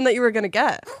 was the one that you were gonna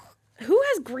get. Who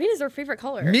has green as their favorite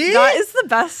color? Me? That is the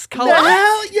best color. The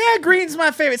hell? Yeah, green's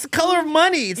my favorite. It's the color of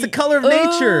money. It's the color of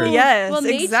nature. Yes, Well,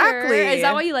 nature. exactly. Is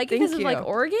that why you like it? Thank Because of like you.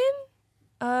 Oregon?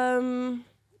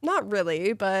 Not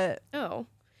really, but Oh.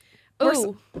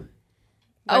 We're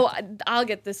I'll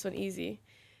get this one easy.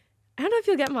 I don't know if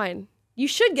you'll get mine. You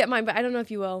should get mine, but I don't know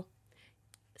if you will.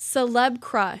 Celeb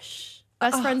crush.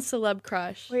 Best friend celeb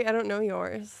crush. wait, I don't know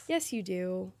yours. Yes, you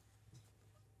do.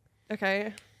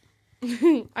 Okay.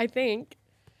 I think.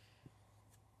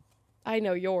 I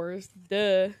know yours.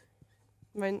 Duh.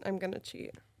 Mine, I'm gonna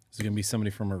cheat. Is it gonna be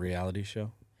somebody from a reality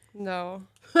show? No.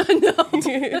 No.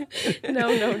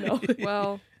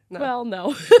 Well, no. Well,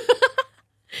 no.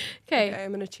 Okay. Okay,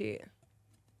 I'm gonna cheat.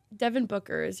 Devin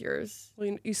Booker is yours.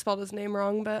 Well, you spelled his name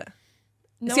wrong, but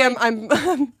No, see, I'm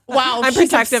wow, I'm she's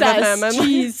protective obsessed. of him. I'm like,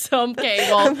 Jeez, okay,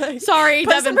 well, sorry,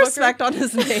 put Devin some Booker. respect on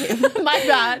his name. My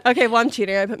bad. Okay, well, I'm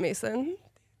cheating. I put Mason.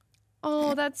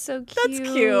 Oh, that's so cute. That's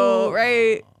cute,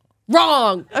 right?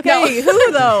 Wrong. Okay,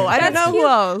 who though? I don't That's know cute. who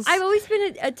else. I've always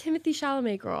been a Timothy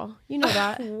Chalamet girl. You know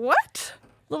that. What?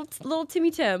 little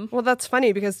Timmy Tim. Well, that's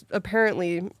funny because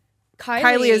apparently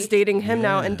Kylie is dating him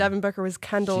now, and Yeah. Devin Booker was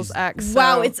Kendall's She's- ex.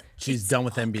 Wow, so- it's. She's done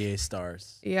with NBA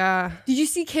stars. yeah, Did you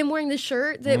see Kim wearing the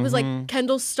shirt that was like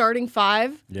Kendall's starting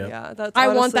five? Yep. yeah. That's I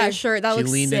want that honestly- shirt. That She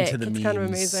looks leaned sick. into the It's memes. kind of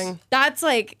amazing. That's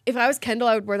like, if I was Kendall,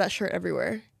 I would wear that shirt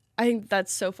everywhere. I think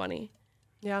that's so funny.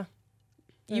 Yeah,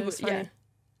 You was would, yeah. funny.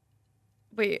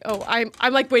 Wait,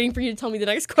 I'm like waiting for you to tell me the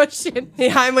next question.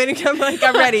 Yeah, I'm waiting. I'm like,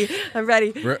 I'm ready. I'm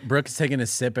ready. Brooke is taking a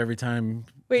sip every time.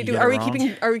 Wait, you get are it we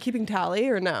wrong. are we keeping tally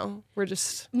or no? We're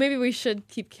just Maybe we should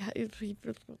keep.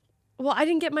 Well, I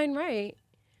didn't get mine right.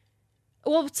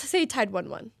 Well, to say tied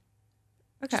 1-1. okay.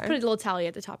 Just put a little tally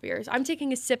at the top of yours. I'm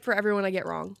taking a sip for everyone I get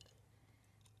wrong.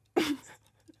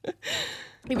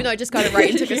 Even though I just got it right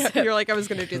and took a sip. You're like, I was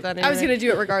gonna do that. Anyway. I was gonna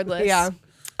do it regardless. Yeah.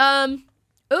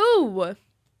 Ooh.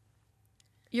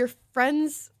 Your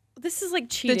friends. This is like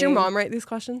cheating. Did your mom write these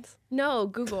questions? No,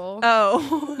 Google.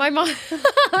 Oh. My mom.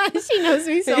 She knows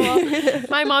me so well.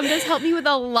 My mom does help me with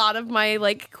a lot of my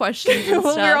like questions and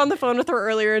Well, stuff. we were on the phone with her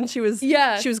earlier, and she was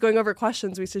Yeah. going over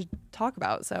questions we should talk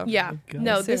about. So Yeah. God.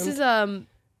 No, this is Assumed.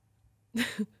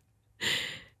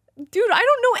 Dude, I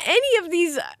don't know any of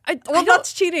these. I Well, don't.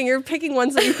 that's cheating. You're picking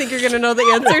ones that you think you're gonna know the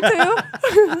answer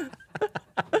to.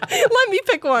 Let me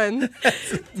pick one.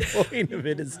 The point of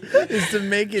it is to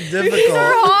make it difficult. These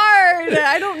are hard.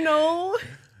 I don't know.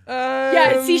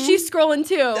 Yeah, see, she's scrolling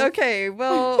too. Okay,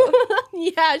 well,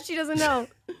 Yeah, she doesn't know.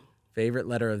 Favorite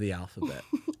letter of the alphabet.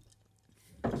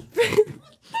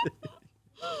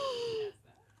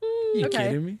 You Okay.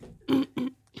 kidding me?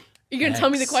 You gonna tell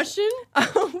me the X. question?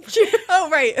 oh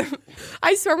right,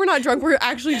 I swear we're not drunk. We're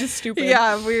actually just stupid.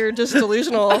 yeah, we're just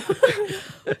delusional.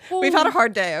 We've had a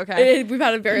hard day. Okay, We've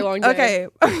had a very long day.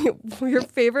 okay. Your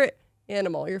favorite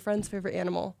animal, your friend's favorite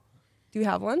animal. Do you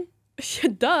have one?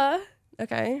 Duh.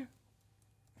 Okay.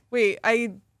 Wait,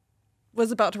 I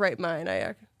was about to write mine.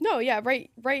 No, yeah, right.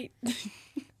 Write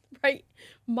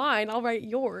mine. I'll write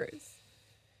yours.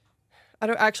 I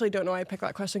don't know why I picked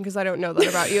that question because I don't know that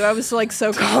about you. I was like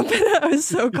so confident. I was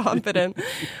so confident.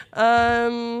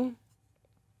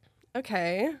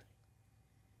 Okay.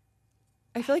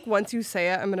 I feel like once you say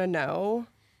it, I'm gonna know.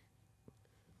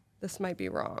 This might be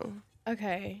wrong.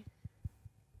 Okay.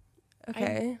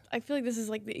 Okay. I feel like this is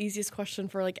like the easiest question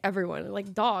for like everyone.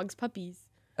 Like dogs, puppies.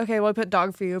 Okay, well I put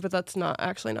dog for you, but that's not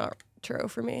true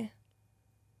for me.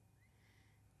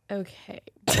 Okay.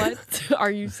 What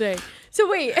are you saying? So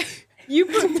wait, you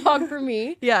put dog for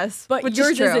me, Yes. but which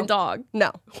yours is true. isn't dog.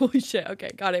 No. Holy shit. Okay,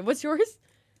 got it. What's yours?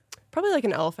 Probably like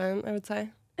an elephant, I would say.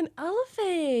 An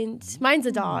elephant. Mine's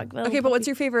a dog. Okay, but what's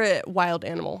your favorite wild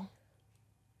animal?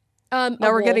 Now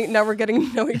Now we're getting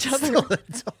to know each other. No,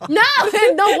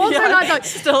 wolves are not dogs.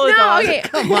 Still a No, dog. okay.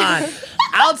 Come on.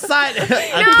 Outside a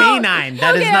canine.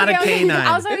 That is not a canine.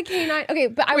 Outside a canine. Okay,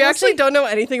 but I We will actually say, don't know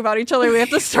anything about each other. We have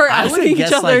to start I would've asking each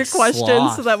guessed, other like, questions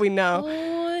sloth. so that we know.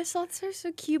 oh, sloths are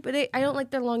so cute, but I don't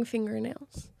like their long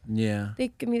fingernails. Yeah. They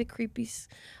give me the creepies.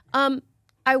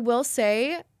 I will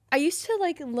say I used to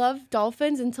like love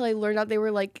dolphins until I learned out they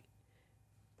were like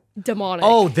demonic.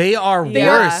 Oh, they are They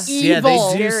are worse. Yeah,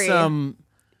 evil. they do Scary. some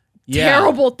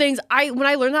terrible things. When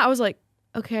I learned that, I was like,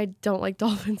 okay, I don't like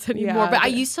dolphins anymore. But I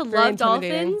used to love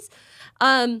dolphins.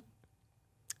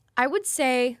 I would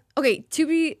say, okay,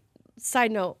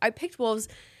 side note, I picked wolves.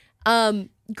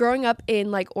 Growing up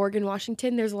in like Oregon,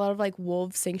 Washington, there's a lot of like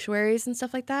wolf sanctuaries and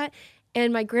stuff like that.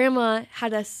 And my grandma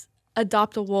had us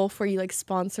adopt a wolf where you like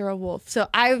sponsor a wolf. So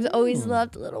I've always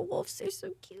loved little wolves. They're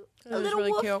so cute. A little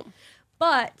really wolf. Cute.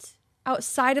 But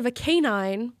outside of a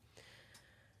canine,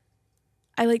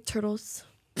 I like turtles.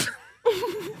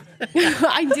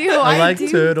 I do. I like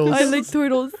turtles. I like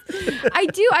turtles. I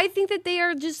do. I think that they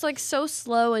are just like so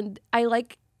slow, and I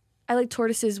like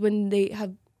tortoises when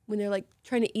they're like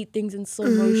trying to eat things in slow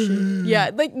motion.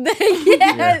 Yeah, like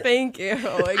yeah. Thank you.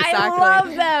 Exactly. I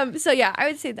love them. So yeah, I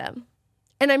would say them.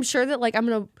 And I'm sure that like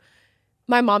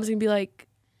my mom's gonna be like,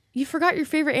 you forgot your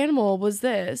favorite animal was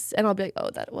this, and I'll be like, oh,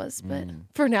 that was. But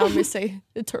for now, I'm gonna say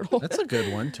the turtle. That's a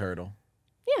good one, turtle.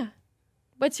 Yeah.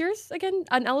 What's yours again?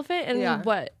 An elephant and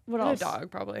what? What else? A dog,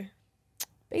 probably.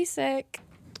 Basic.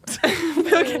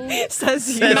 Okay.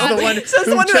 Says the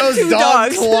one who chose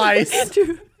dog twice.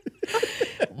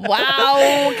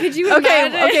 Wow. Could you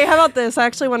imagine? Okay, how about this? I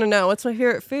actually want to know. What's my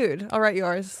favorite food? I'll write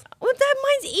yours. Well,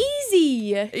 mine's easy.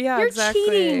 Yeah, You're exactly.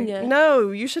 cheating.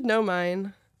 No, you should know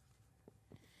mine.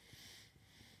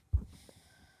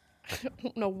 I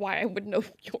don't know why I would know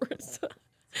yours.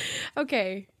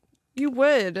 Okay. You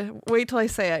would. Wait till I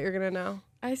say it. You're going to know.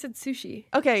 I said sushi.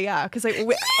 Okay, yeah, because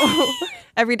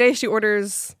every day she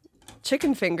orders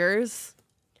chicken fingers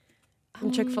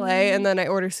from Chick-fil-A, and then I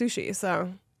order sushi,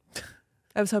 so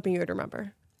I was hoping you would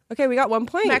remember. Okay, we got 1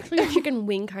 point. I'm actually a chicken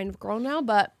wing kind of girl now,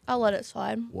 but I'll let it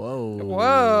slide. Whoa.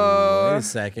 Wait a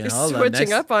second. You're Hold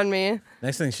switching up on me.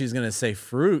 Next thing she's going to say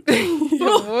fruit.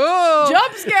 Whoa.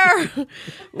 Jump scare.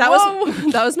 That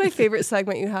was my favorite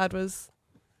segment you had was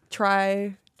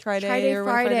Try Day or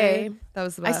Friday. That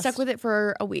was the best. I stuck with it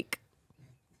for a week.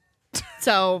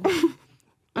 So,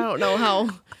 I don't know how.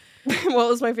 What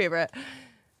was my favorite?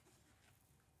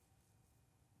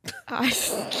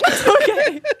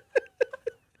 Okay.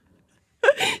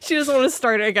 She doesn't want to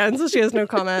start it again, so she has no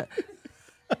comment.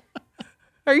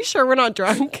 Are you sure we're not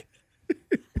drunk?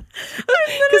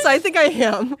 Because I think I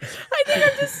am. I think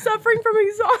I'm just suffering from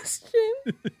exhaustion.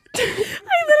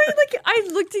 I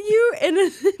looked at you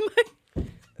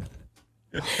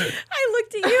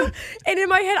and in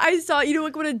my head I saw,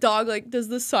 like when a dog like does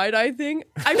the side eye thing.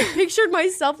 I pictured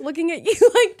myself looking at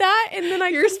you like that, and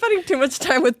then you're spending too much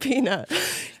time with Peanut.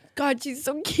 God, she's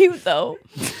so cute though.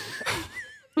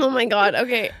 Oh my God.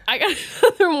 Okay, I got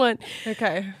another one.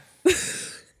 Okay.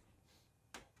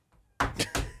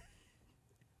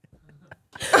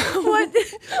 What?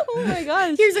 Oh my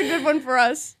gosh. Here's a good one for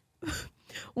us.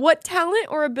 What talent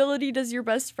or ability does your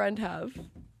best friend have?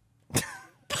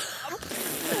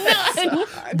 None.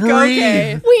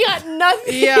 Breathe. We got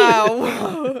nothing. Yeah.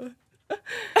 Whoa.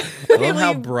 I love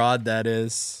how broad that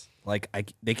is. Like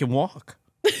they can walk.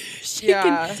 She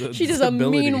does a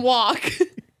mean walk.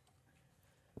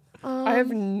 I have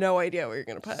no idea what you're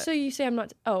gonna put. So you say I'm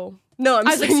not? No, I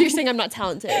was like, so you're saying I'm not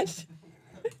talented?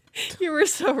 You were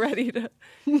so ready to.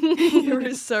 You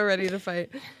were so ready to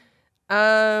fight.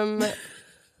 I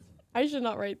should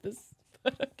not write this.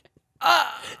 Okay.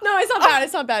 No, it's not bad.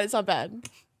 It's not bad. It's not bad.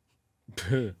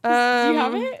 Do you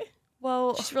have it?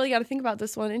 Well, just really got to think about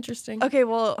this one. Interesting. Okay,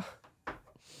 well,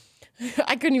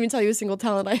 I couldn't even tell you a single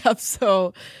talent I have.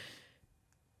 So,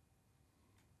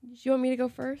 do you want me to go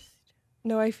first?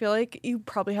 No, I feel like you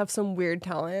probably have some weird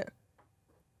talent.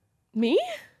 Me?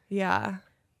 Yeah.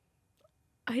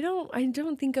 I don't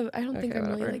think I'm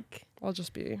really like. I'll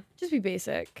just be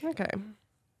basic. Okay.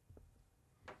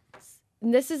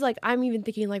 And this is like, I'm even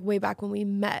thinking like way back when we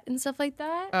met and stuff like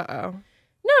that. Uh-oh.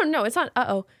 No, it's not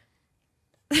uh-oh.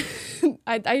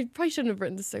 I probably shouldn't have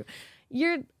written this. So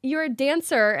you're a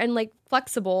dancer and like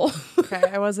flexible. Okay,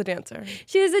 I was a dancer.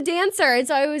 She was a dancer, and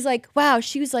so I was like, wow,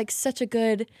 she was like such a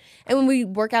good. And when we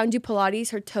work out and do Pilates,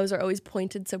 her toes are always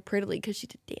pointed so prettily because she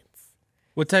did dance.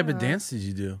 What type of dance did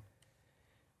you do?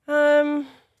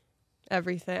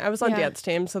 Everything. I was on dance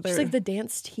team, so they're like the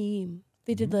dance team.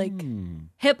 They did like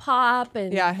hip hop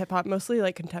and hip hop, mostly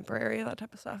like contemporary, that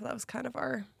type of stuff. That was kind of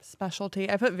our specialty.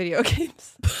 I put video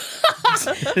games.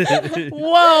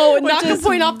 Whoa, not to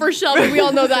point off for Shelby. We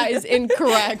all know that is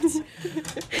incorrect.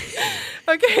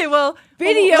 Okay, well,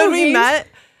 when we met,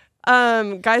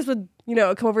 guys would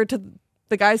come over to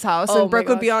the guy's house, and Brooke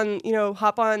would be on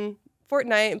hop on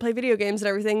Fortnite and play video games and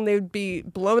everything. They would be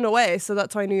blown away. So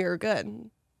that's why I knew you were good.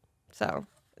 So.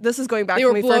 This is going back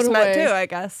when we first met too, I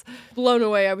guess. Blown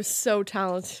away. I was so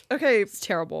talented. Okay. It's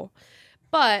terrible.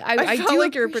 But I felt do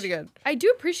like you were pretty good. I do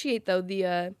appreciate though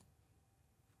the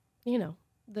you know,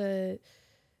 the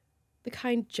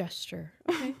kind gesture.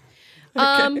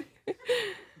 Okay.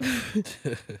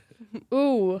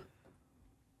 Ooh. Oh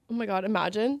my God,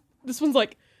 imagine. This one's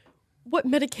like, what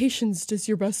medications does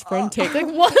your best friend take? Like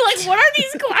what are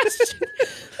these questions?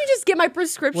 Let me just get my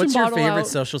prescription What's your bottle favorite out.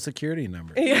 social security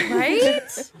number?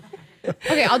 Right?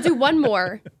 Okay, I'll do one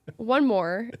more.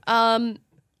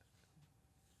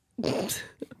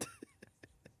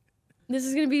 This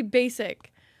is gonna be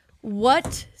basic.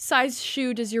 What size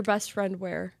shoe does your best friend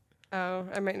wear? Oh,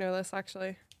 I might know this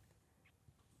actually.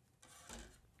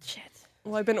 Shit.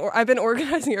 Well, I've been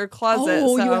organizing your closet.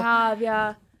 Oh, so. you have,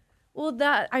 yeah. Well,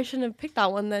 I shouldn't have picked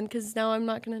that one then, because now I'm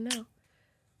not gonna know.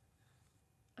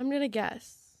 I'm gonna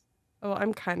guess. Oh,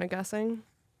 I'm kind of guessing.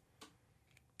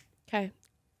 Okay,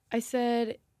 I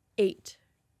said 8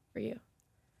 for you.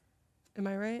 Am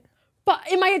I right? But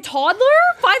am I a toddler?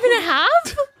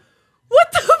 5.5?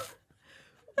 What the?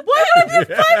 Why would I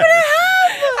be 5.5?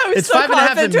 I was It's so 5.5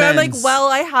 confident in too. I'm like, men's. well,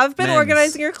 I have been Men's.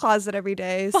 organizing your closet every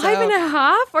day. So.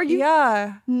 5.5? Are you?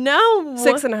 Yeah. No.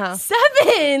 6.5.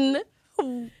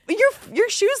 7. Your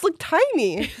shoes look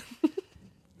tiny.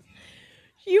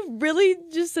 You really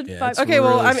just said Yeah, 5. it's Okay,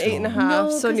 well, really I'm small. 8.5, No,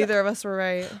 so 'cause neither of us were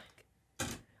right.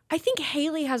 I think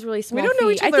Haley has really small don't know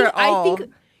feet. each other at all. I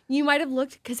think you might have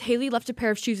looked because Haley left a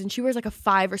pair of shoes and she wears like a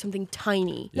 5 or something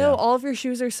tiny. Yeah. No, all of your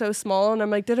shoes are so small, and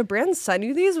I'm like, did a brand send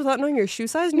you these without knowing your shoe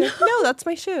size? And you're like, no, that's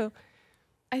my shoe.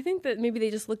 I think that maybe they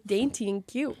just look dainty and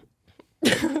cute.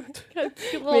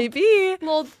 Cute little, Maybe.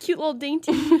 cute little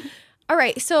dainty. All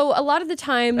right, so a lot of the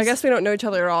times I guess we don't know each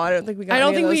other at all. I don't think we got. I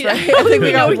don't any of think those we- right. I think we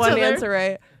we know got each one other. answer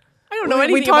right. I don't know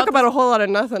anything. We talk about a whole lot of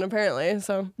nothing apparently.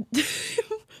 So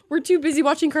We're too busy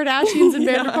watching Kardashians and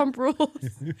Vanderpump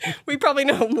Rules. we probably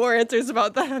know more answers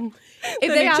about them. If than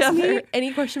they each asked me other.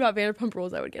 any question about Vanderpump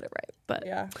Rules, I would get it right. But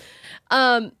Yeah.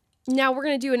 now we're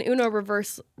gonna do an Uno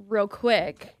reverse real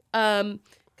quick,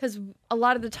 because a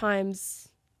lot of the times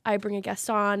I bring a guest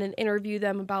on and interview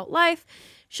them about life.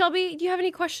 Shelby, do you have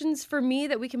any questions for me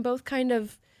that we can both kind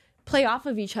of play off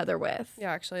of each other with?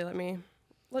 Yeah. Actually, let me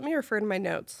refer to my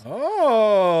notes.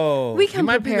 Oh, We come you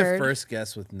might be prepared. the first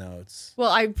guest with notes. Well,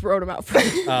 I wrote them out for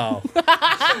you. Oh,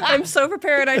 I'm so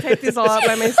prepared. I typed these all out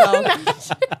by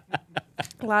myself.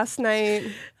 Last night,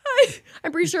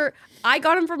 I'm pretty sure I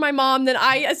got them from my mom. Then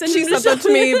I sent she them sent to them to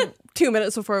Shelby. me 2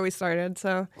 minutes before we started.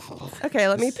 So, okay,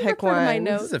 let me pick part of my one.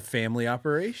 notes. this is a family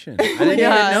operation. I didn't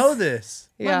Yes. even know this.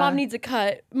 My mom needs a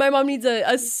cut. My mom needs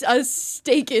a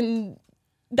steak, and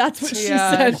that's what she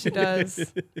Yeah, said. she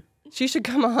does. She should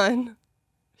come on.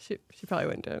 She probably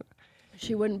wouldn't do it.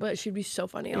 She wouldn't, but she'd be so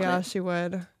funny on Yeah, it. she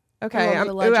would. Okay. love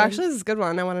the Ooh, legend. actually, this is a good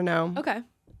one. I want to know. Okay.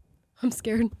 I'm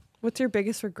scared. What's your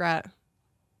biggest regret?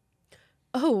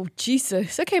 Oh,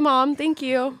 Jesus. Okay, Mom. Thank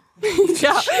you.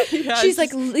 yeah, She's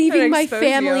like leaving my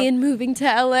family and moving to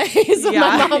LA. So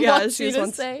my mom wants she you just to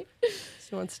wants- say.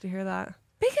 She wants to hear that.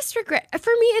 Biggest regret.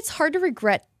 For me, it's hard to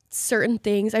regret certain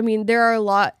things. I mean, there are a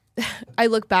lot I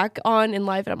look back on in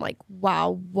life and I'm like,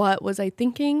 wow, what was I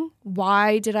thinking?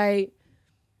 Why did I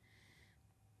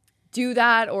do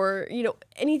that? Or,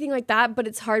 anything like that. But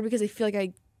it's hard because I feel like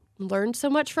I learned so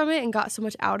much from it and got so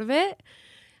much out of it.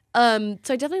 So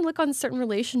I definitely look on certain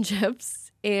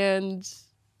relationships and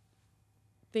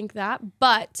think that.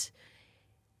 But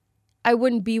I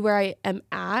wouldn't be where I am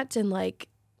at and like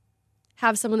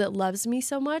have someone that loves me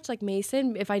so much, like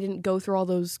Mason, if I didn't go through all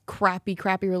those crappy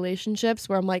relationships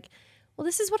where I'm like, well,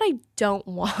 this is what I don't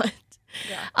want.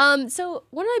 Yeah. So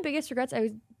one of my biggest regrets, I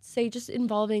would say, just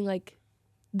involving like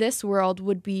this world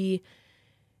would be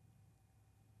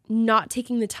not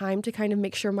taking the time to kind of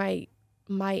make sure my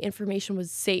information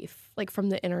was safe, like from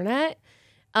the internet,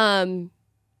 and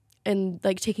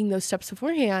like taking those steps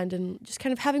beforehand and just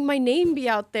kind of having my name be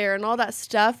out there and all that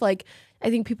stuff. Like, I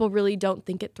think people really don't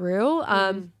think it through.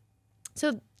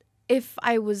 So if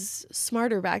I was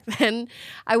smarter back then,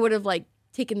 I would have like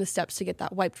taken the steps to get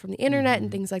that wiped from the internet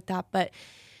and things like that. But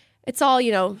it's all,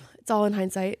 it's all in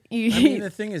hindsight. I mean, the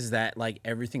thing is that like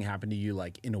everything happened to you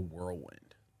like in a whirlwind.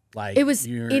 Like it was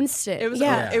instant. It was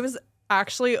yeah. It was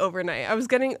actually overnight. I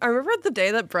remember the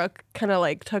day that Brooke kind of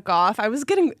like took off. I was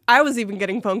even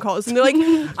getting phone calls and they're like,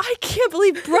 I can't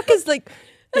believe Brooke is like,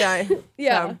 yeah.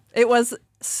 So it was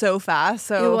so fast.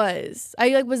 So it was. I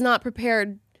like was not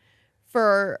prepared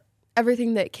for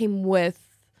everything that came with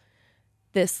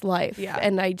this life. Yeah.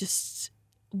 And I just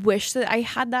wish that I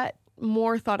had that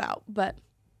more thought out. But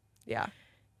yeah.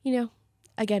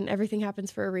 Again, everything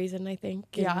happens for a reason, I think.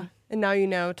 Yeah. And now you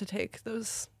know to take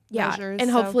those measures. And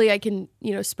hopefully I can,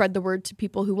 spread the word to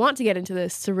people who want to get into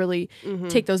this to really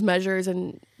take those measures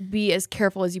and be as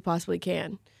careful as you possibly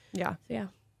can. Yeah. So, yeah.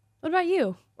 What about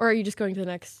you? Or are you just going to the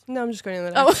next? No, I'm just going to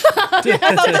the next.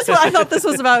 I thought this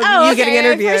was about you getting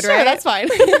interviewed, sure, right? That's fine.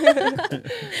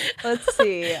 Let's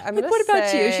see. What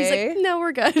about you? She's like, no,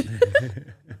 we're good.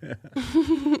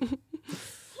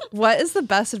 What is the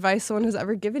best advice someone has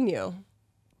ever given you?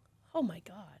 Oh my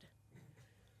God.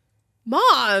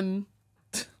 Mom,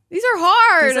 these are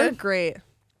hard. These are great.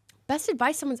 Best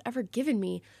advice someone's ever given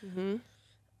me. Mm-hmm.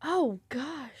 Oh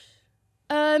gosh.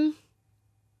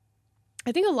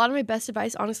 I think a lot of my best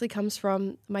advice honestly comes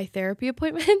from my therapy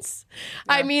appointments.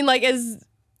 Yeah. I mean, like, as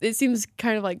it seems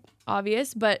kind of like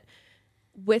obvious, but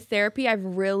with therapy, I've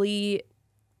really,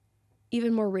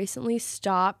 even more recently,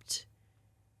 stopped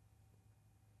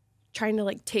trying to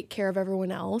like take care of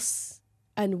everyone else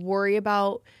and worry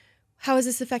about how is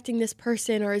this affecting this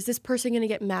person, or is this person going to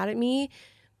get mad at me?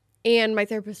 And my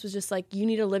therapist was just like, you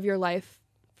need to live your life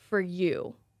for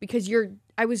you, because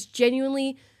I was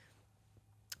genuinely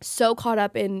so caught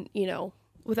up in,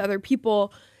 with other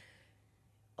people.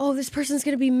 Oh, this person's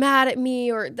going to be mad at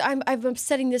me, or I'm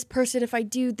upsetting this person if I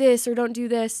do this or don't do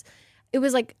this. It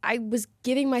was like I was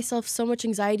giving myself so much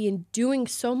anxiety and doing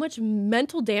so much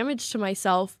mental damage to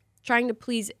myself trying to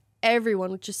please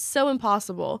everyone, which is so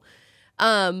impossible.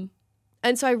 And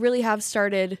so I really have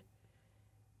started,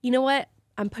 you know what?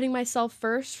 I'm putting myself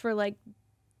first for like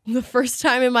the first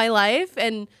time in my life,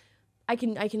 and I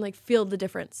can like feel the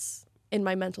difference in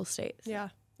my mental state. Yeah.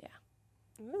 Yeah.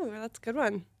 Ooh, that's a good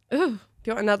one. Ooh. Do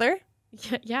you want another?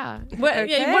 Yeah. What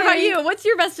about you? What's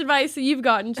your best advice that you've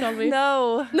gotten, Shelby?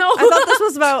 No. I thought this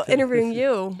was about interviewing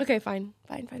you. Okay, fine.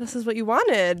 This is what you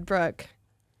wanted, Brooke.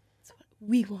 That's what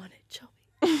we wanted,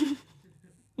 Shelby.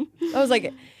 I was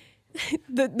like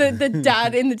the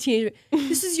dad in the teenager.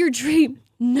 This is your dream.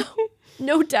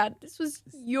 No, Dad. This was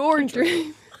your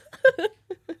dream.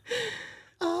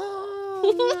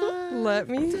 Let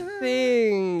me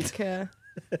think.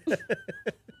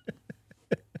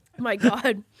 My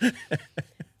God.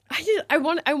 I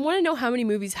want to know how many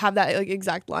movies have that like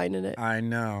exact line in it. I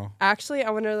know. Actually,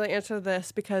 I want to answer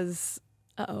this because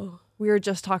we were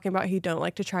just talking about you don't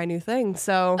like to try new things.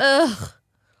 So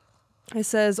it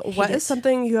says, what is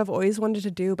something you have always wanted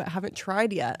to do but haven't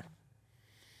tried yet?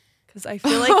 Because I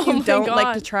feel like you don't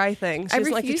like to try things. She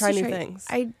doesn't like to try new things.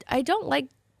 I don't like.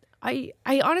 I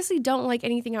honestly don't like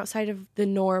anything outside of the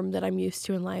norm that I'm used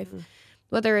to in life. Mm-hmm.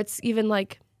 Whether it's even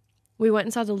like, we went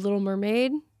and saw The Little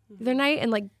Mermaid the other night,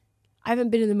 and like, I haven't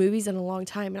been in the movies in a long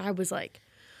time, and I was like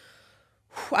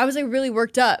really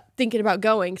worked up thinking about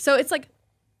going. So it's like,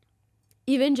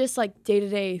 even just like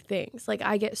day-to-day things, like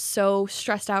I get so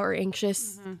stressed out or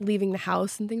anxious leaving the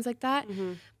house and things like that.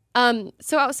 Mm-hmm.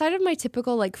 So outside of my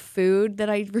typical like food that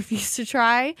I refuse to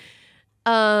try,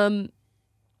 I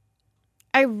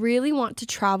really want to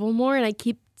travel more, and I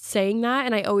keep saying that,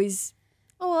 and I always,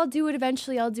 I'll do it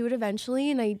eventually,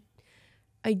 and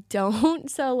I don't.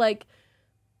 So like,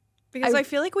 because I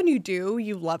feel like when you do,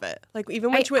 you love it. Like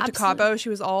even when she went to Cabo, she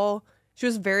was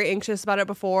very anxious about it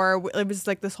before. It was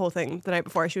like this whole thing the night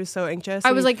before. She was so anxious.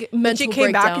 I was like mental breakdown. She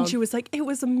came back and she was like, it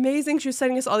was amazing. She was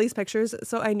sending us all these pictures.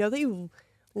 So I know that you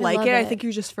like it. I think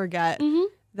you just forget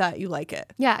that you like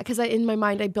it. Yeah, because in my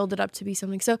mind, I build it up to be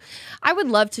something. So I would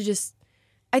love to just,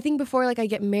 I think before like I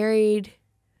get married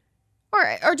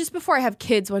or just before I have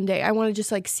kids one day, I want to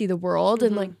just like see the world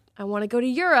and like I want to go to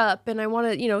Europe and I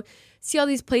want to, see all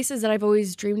these places that I've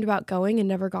always dreamed about going and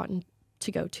never gotten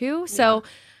to go to. So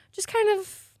just kind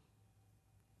of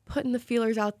putting the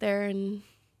feelers out there and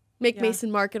make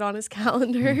Mason mark it on his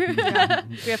calendar.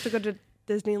 We have to go to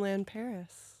Disneyland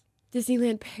Paris.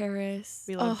 Disneyland Paris.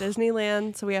 We love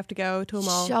Disneyland, so we have to go to them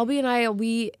all. Shelby and I,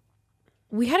 we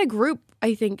had a group,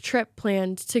 I think, trip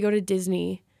planned to go to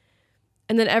Disney.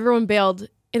 And then everyone bailed.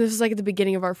 And this was like at the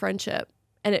beginning of our friendship.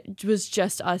 And it was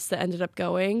just us that ended up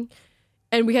going.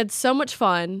 And we had so much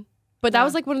fun. But that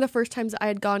was like one of the first times I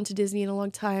had gone to Disney in a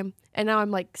long time. And now I'm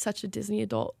like such a Disney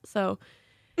adult. So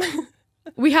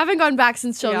we haven't gone back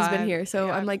since Shelby's been here. So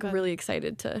I'm like really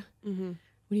excited to, we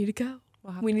need to go.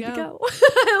 We need to go.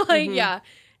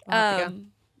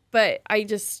 But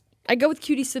I go with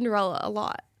Cutie Cinderella a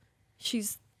lot.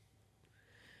 She's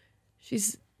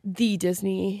the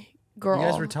Disney girl. You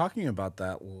guys were talking about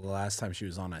that last time she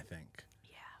was on, I think.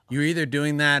 Yeah. You were either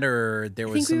doing that or there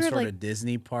was some sort of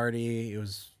Disney party. It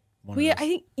was one of those. I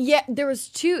think, there was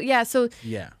two. Yeah, so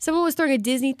someone was throwing a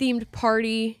Disney-themed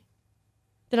party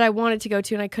that I wanted to go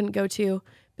to and I couldn't go to.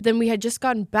 But then we had just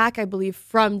gotten back, I believe,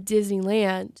 from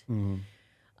Disneyland.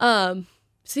 Mm-hmm.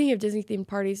 Speaking of Disney-themed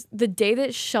parties, the day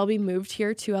that Shelby moved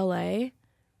here to LA,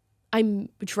 I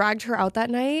dragged her out that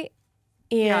night.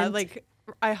 And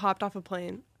I hopped off a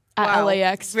plane at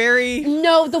LAX. Very.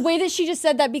 No, the way that she just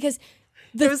said that, because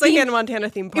It was a Hannah Montana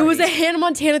themed party. It was a Hannah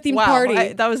Montana themed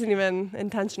party. That wasn't even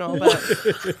intentional, but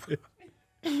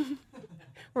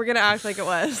we're going to act like it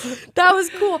was. That was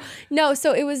cool. No,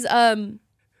 so it was,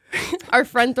 our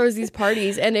friend throws these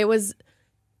parties, and it was,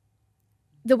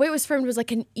 the way it was framed was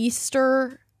like a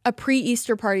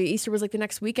pre-Easter party. Easter was like the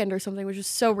next weekend or something, which was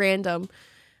so random.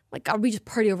 Like, God, we just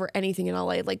party over anything in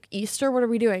LA. Like, Easter, what are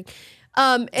we doing?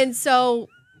 And so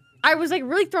I was like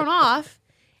really thrown off.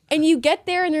 And you get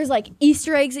there and there's like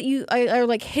Easter eggs that are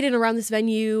like hidden around this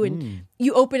venue, and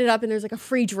you open it up and there's like a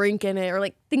free drink in it, or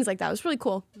like things like that. It was really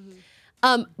cool.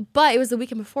 But it was the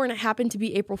weekend before, and it happened to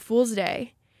be April Fool's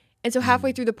Day. And so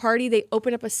halfway through the party, they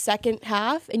open up a second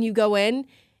half and you go in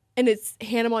and it's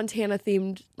Hannah Montana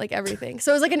themed, like everything.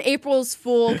 So it was like an April's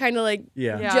Fool kind of like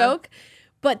joke.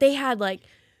 But they had like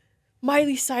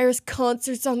Miley Cyrus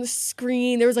concerts on the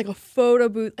screen. There was like a photo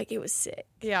booth. Like, it was sick.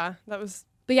 Yeah, that was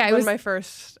it one was of my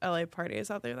first LA parties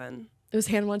other than. It was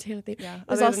Hannah Montana themed. Yeah, it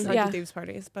was other than Hunter Thieves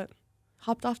parties, but.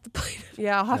 Hopped off the plane.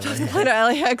 Yeah, hopped off the plane at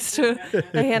LAX to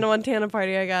a Hannah Montana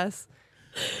party, I guess.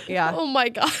 Yeah. Oh my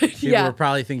God. People would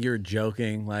probably think you were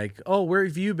joking, like, "Oh, where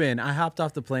have you been? I hopped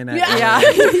off the plane at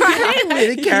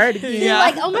Right? the cardigan." You're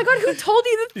like, "Oh my God, who told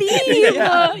you the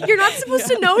theme? You're not supposed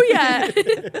to know yet."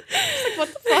 Like, what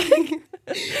the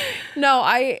fuck?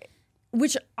 No,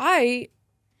 which I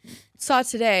saw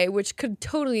today, which could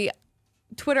totally,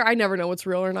 Twitter, I never know what's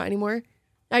real or not anymore.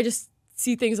 I just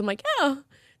see things, I'm like, oh,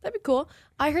 that'd be cool.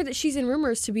 I heard that she's in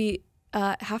rumors to be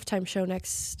halftime show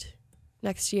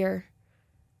next year.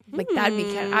 Like, that'd be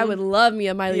kind. I would love me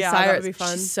a Miley Cyrus. That would be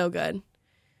fun. She's so good.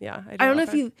 Yeah, I don't know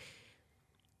if you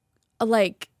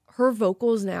like her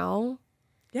vocals now.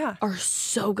 Yeah, are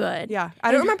so good. Yeah,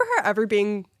 I don't remember her ever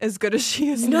being as good as she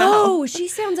is now. No, she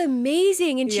sounds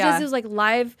amazing, and she does those like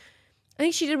live. I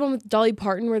think she did one with Dolly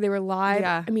Parton where they were live.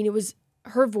 Yeah, I mean,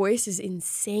 her voice is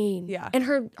insane. Yeah, and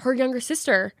her younger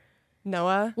sister.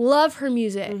 Noah. Love her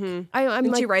music. I'm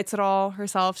like, she writes it all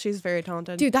herself. She's very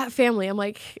talented. Dude, that family, I'm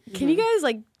like, can you guys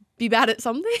like be bad at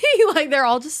something? Like, they're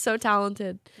all just so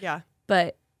talented. Yeah.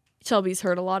 But Shelby's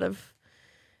heard a lot of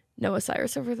Noah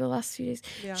Cyrus over the last few days.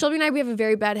 Yeah. Shelby and I, we have a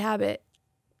very bad habit.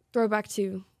 Throwback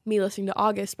to me listening to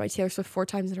August by Taylor Swift 4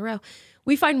 times in a row.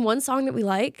 We find one song that we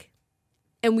like,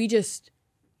 and we just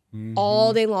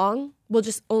all day long, we'll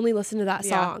just only listen to that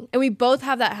song. And we both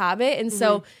have that habit. And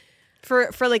so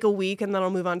for like a week, and then I'll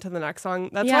move on to the next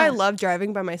song. That's why I love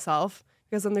driving by myself,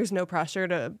 because then there's no pressure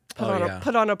to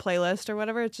put on a playlist or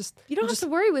whatever. It's just you don't have to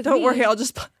worry with me. Don't worry, I'll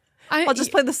just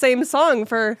play the same song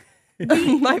for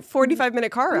my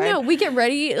 45-minute car ride. No, we get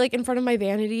ready like in front of my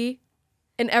vanity,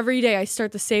 and every day I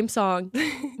start the same song.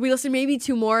 We listen maybe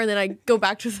 2 more, and then I go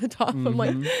back to the top. I'm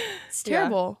like, it's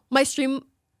terrible. My stream,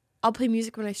 I'll play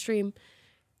music when I stream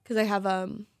because I have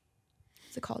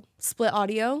what's it called? Split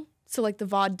audio. So like the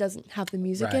VOD doesn't have the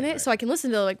music in it. So I can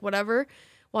listen to like whatever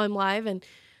while I'm live. And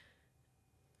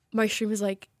my stream is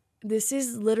like, this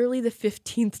is literally the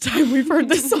 15th time we've heard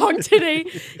this song today.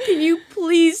 Can you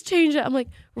please change it? I'm like,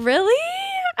 really?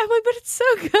 I'm like, but it's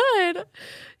so good.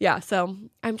 Yeah, so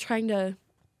I'm trying to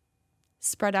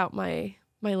spread out my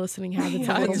listening habits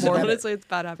a little more. Honestly, it's a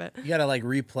bad habit. You gotta like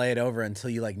replay it over until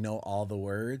you like know all the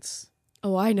words.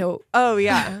 Oh, I know. Oh,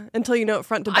 yeah. Until you know it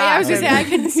front to back. I was going to say, I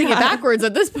can sing it backwards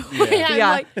at this point.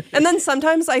 Yeah. Like, and then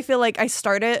sometimes I feel like I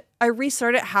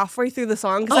restart it halfway through the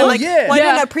song. Because I'm like, well, I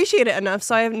didn't appreciate it enough.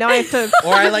 So I have to.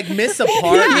 Or I like miss a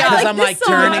part because I'm like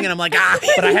turning and I'm like,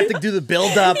 but I have to do the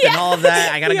build up and all of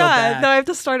that. I got to go back. No, I have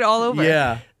to start it all over.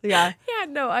 Yeah. Yeah. Yeah,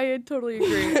 no, I totally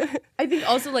agree. I think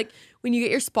also like when you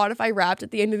get your Spotify Wrapped at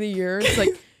the end of the year, it's like,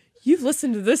 you've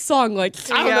listened to this song like,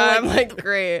 I don't know. I'm like,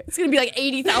 great. It's going to be like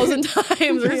 80,000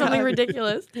 times or something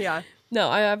ridiculous. Yeah. No,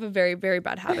 I have a very, very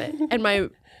bad habit. And my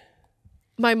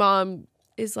mom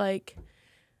is like,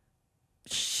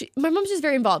 my mom's just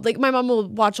very involved. Like, my mom will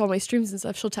watch all my streams and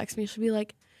stuff. She'll text me. She'll be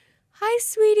like, hi,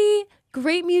 sweetie.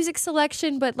 Great music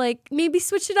selection, but like maybe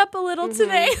switch it up a little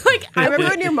today. Like, I remember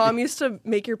when your mom used to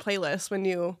make your playlist when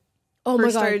you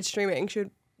first started streaming. She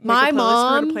would my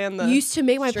mom used to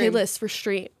make my stream. playlist for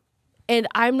stream. And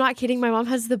I'm not kidding. My mom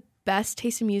has the best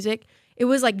taste in music. It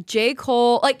was like J.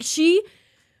 Cole. Like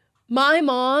my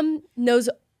mom knows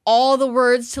all the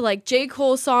words to like J.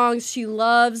 Cole songs. She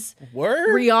loves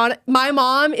Rihanna. My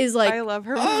mom is like, I love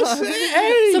her.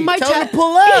 Hey, so my tell her to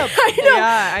pull up. I know.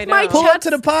 Yeah, I know. Pull up to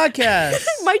the podcast.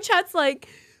 My chat's like,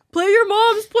 play your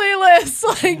mom's playlist.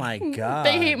 Like, oh my God.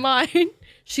 They hate mine.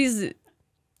 She's,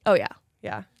 oh yeah.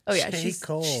 Yeah. Oh yeah, J.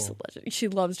 Cole. She's a legend. She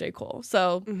loves J. Cole.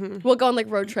 So we'll go on like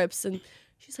road trips and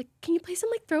she's like, can you play some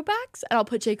like throwbacks? And I'll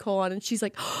put J. Cole on and she's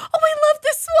like, oh, I love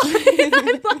this one.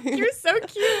 I'm like, you're so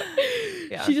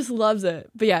cute. She just loves it.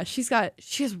 But yeah, she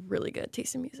has really good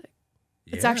taste in music.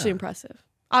 Yeah. It's actually impressive.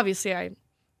 Obviously, I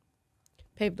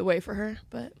paved the way for her,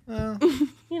 but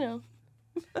you know.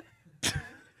 If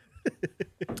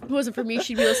it wasn't for me,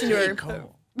 she'd be listening to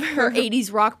her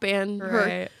 80s rock band.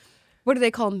 Right. What do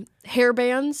they call them? Hair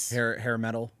bands? Hair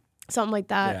metal. Something like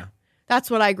that. Yeah. That's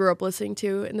what I grew up listening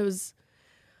to. And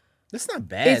That's not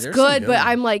bad. It's good, but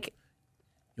I'm like,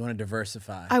 you want to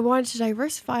diversify. I wanted to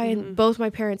diversify, and both my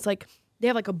parents, like, they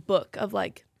have like a book of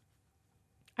like,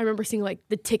 I remember seeing like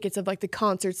the tickets of like the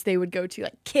concerts they would go to,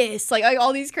 like Kiss, like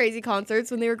all these crazy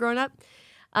concerts when they were growing up.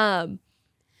 And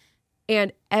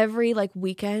every like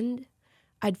weekend,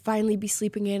 I'd finally be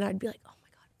sleeping in. I'd be like, oh my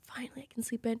God, finally I can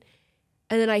sleep in.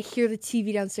 And then I hear the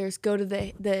TV downstairs go to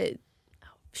the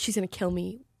she's going to kill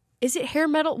me. Is it hair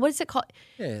metal? What is it called?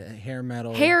 Yeah, hair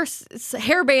metal. Hair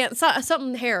band,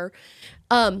 something hair.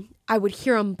 I would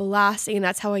hear them blasting, and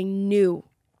that's how I knew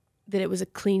that it was a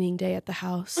cleaning day at the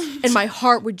house. And my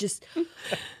heart would just,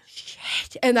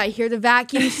 shit. And I hear the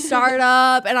vacuum start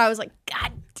up, and I was like,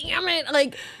 God damn it.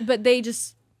 Like, but they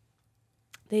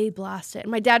blast it.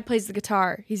 And my dad plays the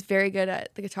guitar. He's very good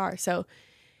at the guitar. So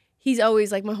he's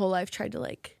always, like, my whole life tried to,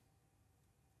 like,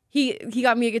 he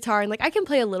got me a guitar, and, like, I can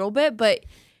play a little bit, but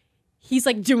he's,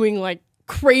 like, doing, like,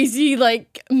 crazy,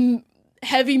 like,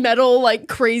 heavy metal, like,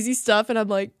 crazy stuff. And I'm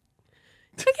like,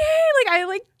 okay,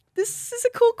 like, this is a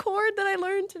cool chord that I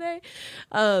learned today.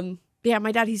 Yeah,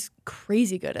 my dad, he's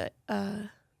crazy good at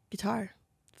guitar.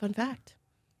 Fun fact.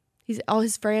 He has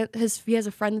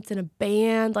a friend that's in a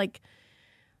band. Like,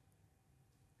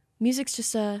 music's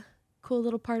just a cool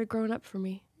little part of growing up for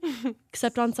me.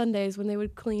 Except on Sundays when they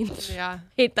would clean. Yeah.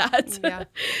 Hate that. Yeah.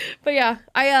 But yeah,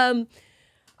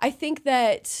 I think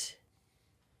that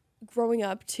growing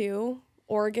up too,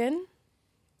 Oregon,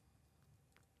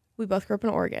 we both grew up in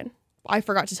Oregon. I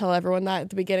forgot to tell everyone that at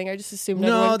the beginning. I just assumed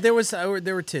everyone... No,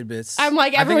 there were tidbits. I'm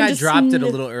like, everyone I think just I dropped it a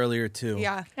little earlier too.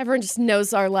 Yeah. Everyone just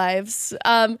knows our lives.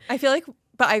 I feel like,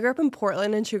 but I grew up in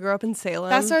Portland and she grew up in Salem.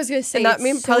 That's what I was going to say. And that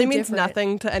It's probably so means different.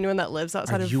 nothing to anyone that lives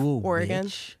outside Are of you a Oregon.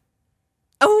 witch?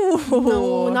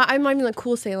 Oh. No, I'm not even the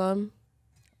cool Salem.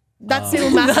 That's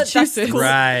Salem, Massachusetts.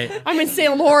 Right. I'm in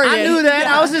Salem, Oregon. I knew that.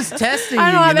 I was just testing you.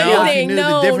 I don't have you know? anything. You knew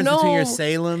No, the difference between no. your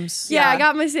Salems. Yeah, I Yeah.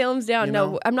 got my Salems down. You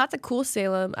No, know? I'm not the cool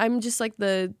Salem. I'm just like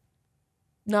the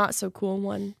not so cool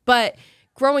one. But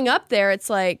growing up there, it's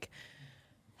like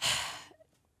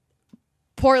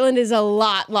Portland is a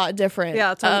lot different.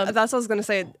 Yeah, that's what I was going to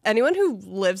say. Anyone who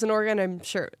lives in Oregon, I'm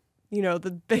sure, you know,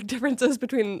 the big differences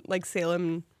between like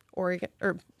Salem, Oregon,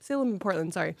 or Salem and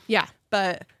Portland, sorry. Yeah.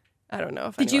 But I don't know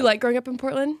if Did you like growing up in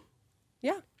Portland?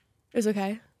 Yeah. It was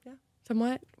okay. Yeah.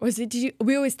 Somewhat.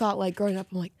 We always thought like growing up,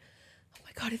 I'm like, oh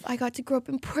my God, if I got to grow up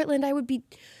in Portland, I would be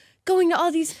going to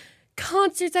all these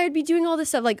concerts. I would be doing all this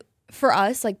stuff. Like for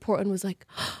us, like Portland was like,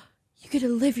 oh, you get to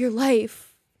live your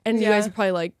life. And you guys are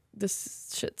probably like,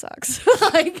 this shit sucks.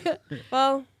 Like,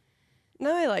 Well,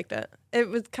 no, I liked it. It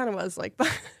was kind of was like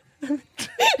that.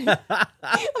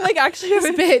 I'm like, actually, it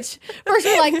was, bitch. First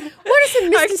we're like, what is the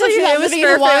misconception actually, about it was living in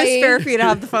fair. It was Hawaii? fair for you to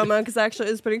have the FOMO because actually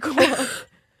it was pretty cool.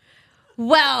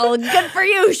 Well, good for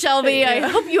you, Shelby. I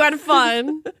hope you had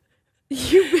fun.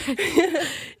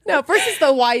 No, first it's the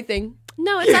Hawaii thing.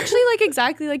 No, it's actually like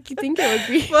exactly like you think it would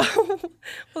be.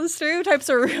 well, the stereotypes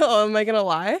are real. Am I gonna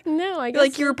lie? No, I guess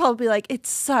Like you were probably like, it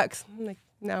sucks. I'm like,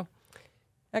 no.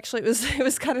 Actually, it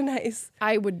was kind of nice.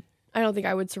 I don't think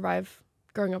I would survive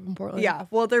growing up in Portland. Yeah,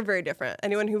 well, they're very different.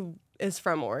 Anyone who is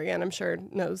from Oregon, I'm sure,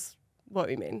 knows what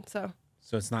we mean. So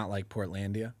it's not like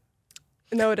Portlandia.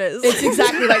 no, it is. It's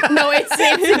exactly like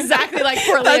it's exactly like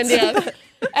Portlandia.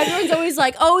 Everyone's always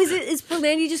like, "Oh, is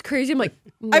Portlandia just crazy?" I'm like,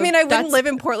 no, I mean, I wouldn't live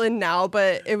in Portland now,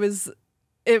 but it was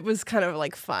kind of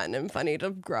like fun and funny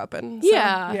to grow up in. So,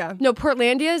 yeah. No,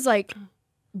 Portlandia is like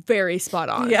very spot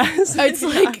on. Yes. It's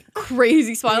like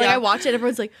crazy spot on. Like Yeah. I watch it,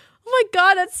 everyone's like, "Oh my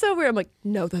God, that's so weird." I'm like,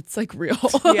 "No, that's like real."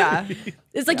 Yeah.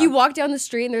 It's like you walk down the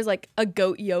street and there's like a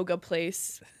goat yoga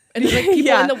place. And there's like people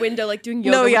Yeah. in the window like doing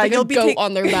yoga No, with yeah, like you'll a be goat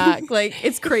on their back. Like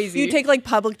it's crazy. You take like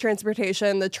public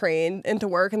transportation, the train into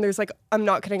work, and there's like, I'm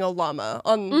not kidding, a llama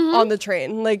on the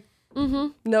train. Like,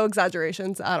 no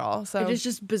exaggerations at all. So It is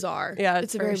just bizarre. yeah,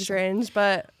 it's very bizarre. strange,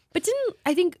 but But didn't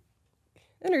I think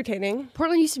entertaining.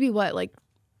 Portland used to be what, like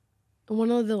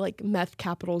one of the like meth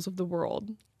capitals of the world?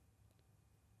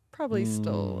 Probably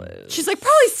still is. She's like,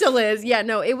 probably still is. Yeah,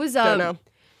 no, it was Don't know.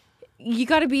 you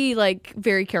got to be like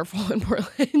very careful in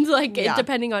Portland. Like Yeah.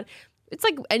 depending on, it's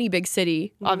like any big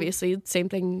city, obviously. Same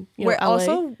thing, you know, Where LA.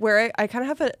 also where I kind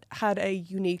of had a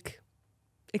unique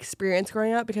experience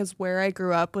growing up because where I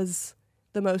grew up was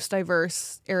the most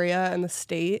diverse area in the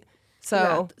state. So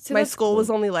Yeah. See, my that's school cool. was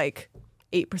only like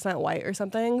 8% white or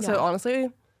something. So honestly,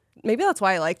 maybe that's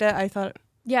why I liked it. I thought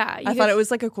it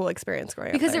was like a cool experience growing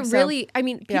up because there. it really, I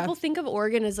mean, people think of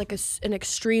Oregon as like an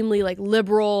extremely like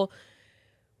liberal,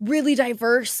 really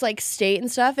diverse like state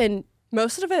and stuff, and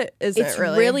most of it isn't it's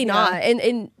really. really not. And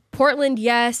in Portland,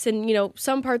 yes, and you know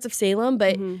some parts of Salem,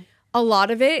 but a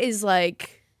lot of it is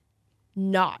like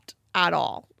not at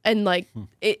all. And like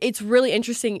it's really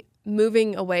interesting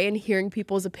moving away and hearing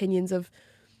people's opinions of,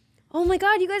 oh my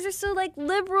God, you guys are so like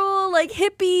liberal, like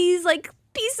hippies, like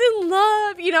peace and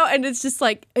love, you know? And it's just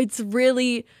like, it's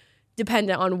really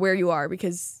dependent on where you are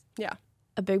because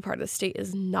a big part of the state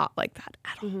is not like that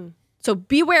at all. So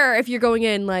beware if you're going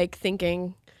in like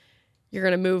thinking you're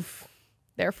going to move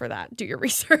there for that. Do your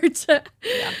research.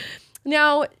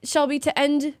 Now, Shelby, to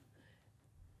end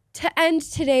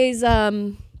today's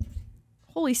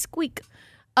holy squeak.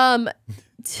 To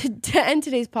end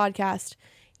today's podcast,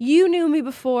 you knew me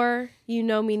before, you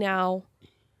know me now.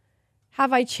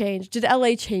 Have I changed? Did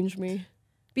LA change me?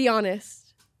 Be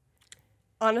honest.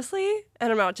 Honestly,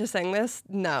 and I'm not just saying this,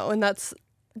 no. And that's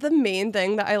the main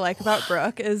thing that I like about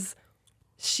Brooke is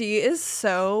she is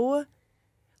so,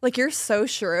 like, you're so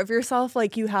sure of yourself.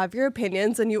 Like, you have your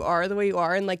opinions and you are the way you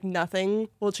are, and like nothing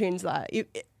will change that.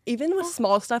 Even with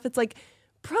small stuff, it's like,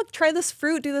 Brooke, try this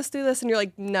fruit, do this, and you're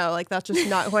like, no, like that's just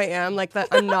not who I am. Like that,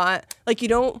 I'm not. Like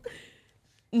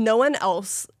no one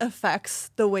else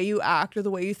affects the way you act or the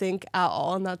way you think at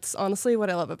all, and that's honestly what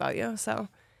I love about you. So,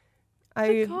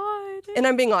 and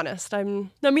I'm being honest. I'm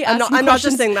not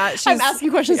just saying that. I'm asking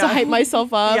questions to hype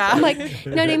myself up. Yeah. I'm like,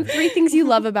 now name 3 things you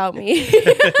love about me.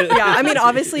 I mean,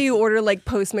 obviously you order like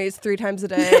Postmates 3 times a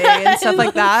day and stuff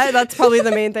like that. That's probably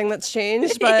the main thing that's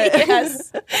changed. But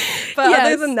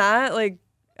other than that, like,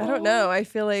 I don't know. I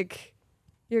feel like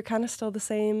you're kind of still the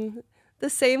same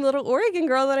little Oregon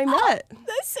girl that I met.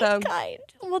 That's so kind.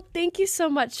 Well, thank you so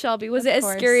much, Shelby. Was it as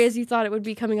scary as you thought it would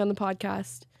be coming on the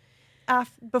podcast?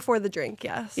 Before the drink,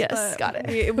 yes. Yes, got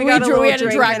it. We had to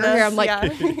drag her here. I'm like,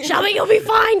 Shelby, you'll be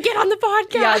fine. Get on the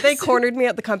podcast. Yeah, they cornered me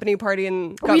at the company party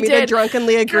and got me to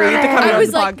drunkenly agree to come on the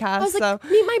podcast. I was like,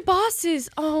 meet my bosses.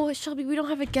 Oh, Shelby, we don't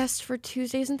have a guest for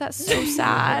Tuesday. Isn't that so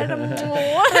sad? And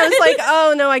I was like,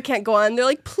 oh, no, I can't go on. They're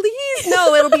like, please,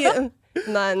 no, it'll be...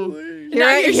 None. Here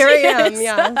I am.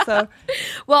 Yeah. So,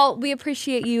 well, we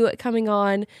appreciate you coming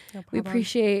on. No, we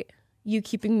appreciate you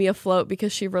keeping me afloat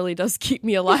because she really does keep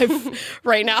me alive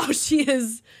right now. She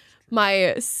is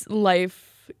my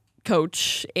life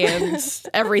coach and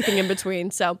everything in between.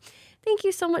 So, thank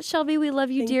you so much, Shelby. We love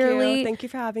you dearly. Thank you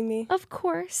for having me. Of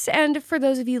course. And for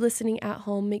those of you listening at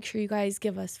home, make sure you guys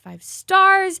give us 5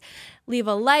 stars, leave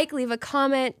a like, leave a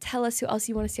comment, tell us who else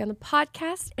you want to see on the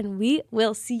podcast, and we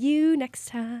will see you next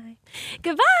time.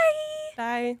 Goodbye.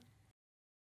 Bye.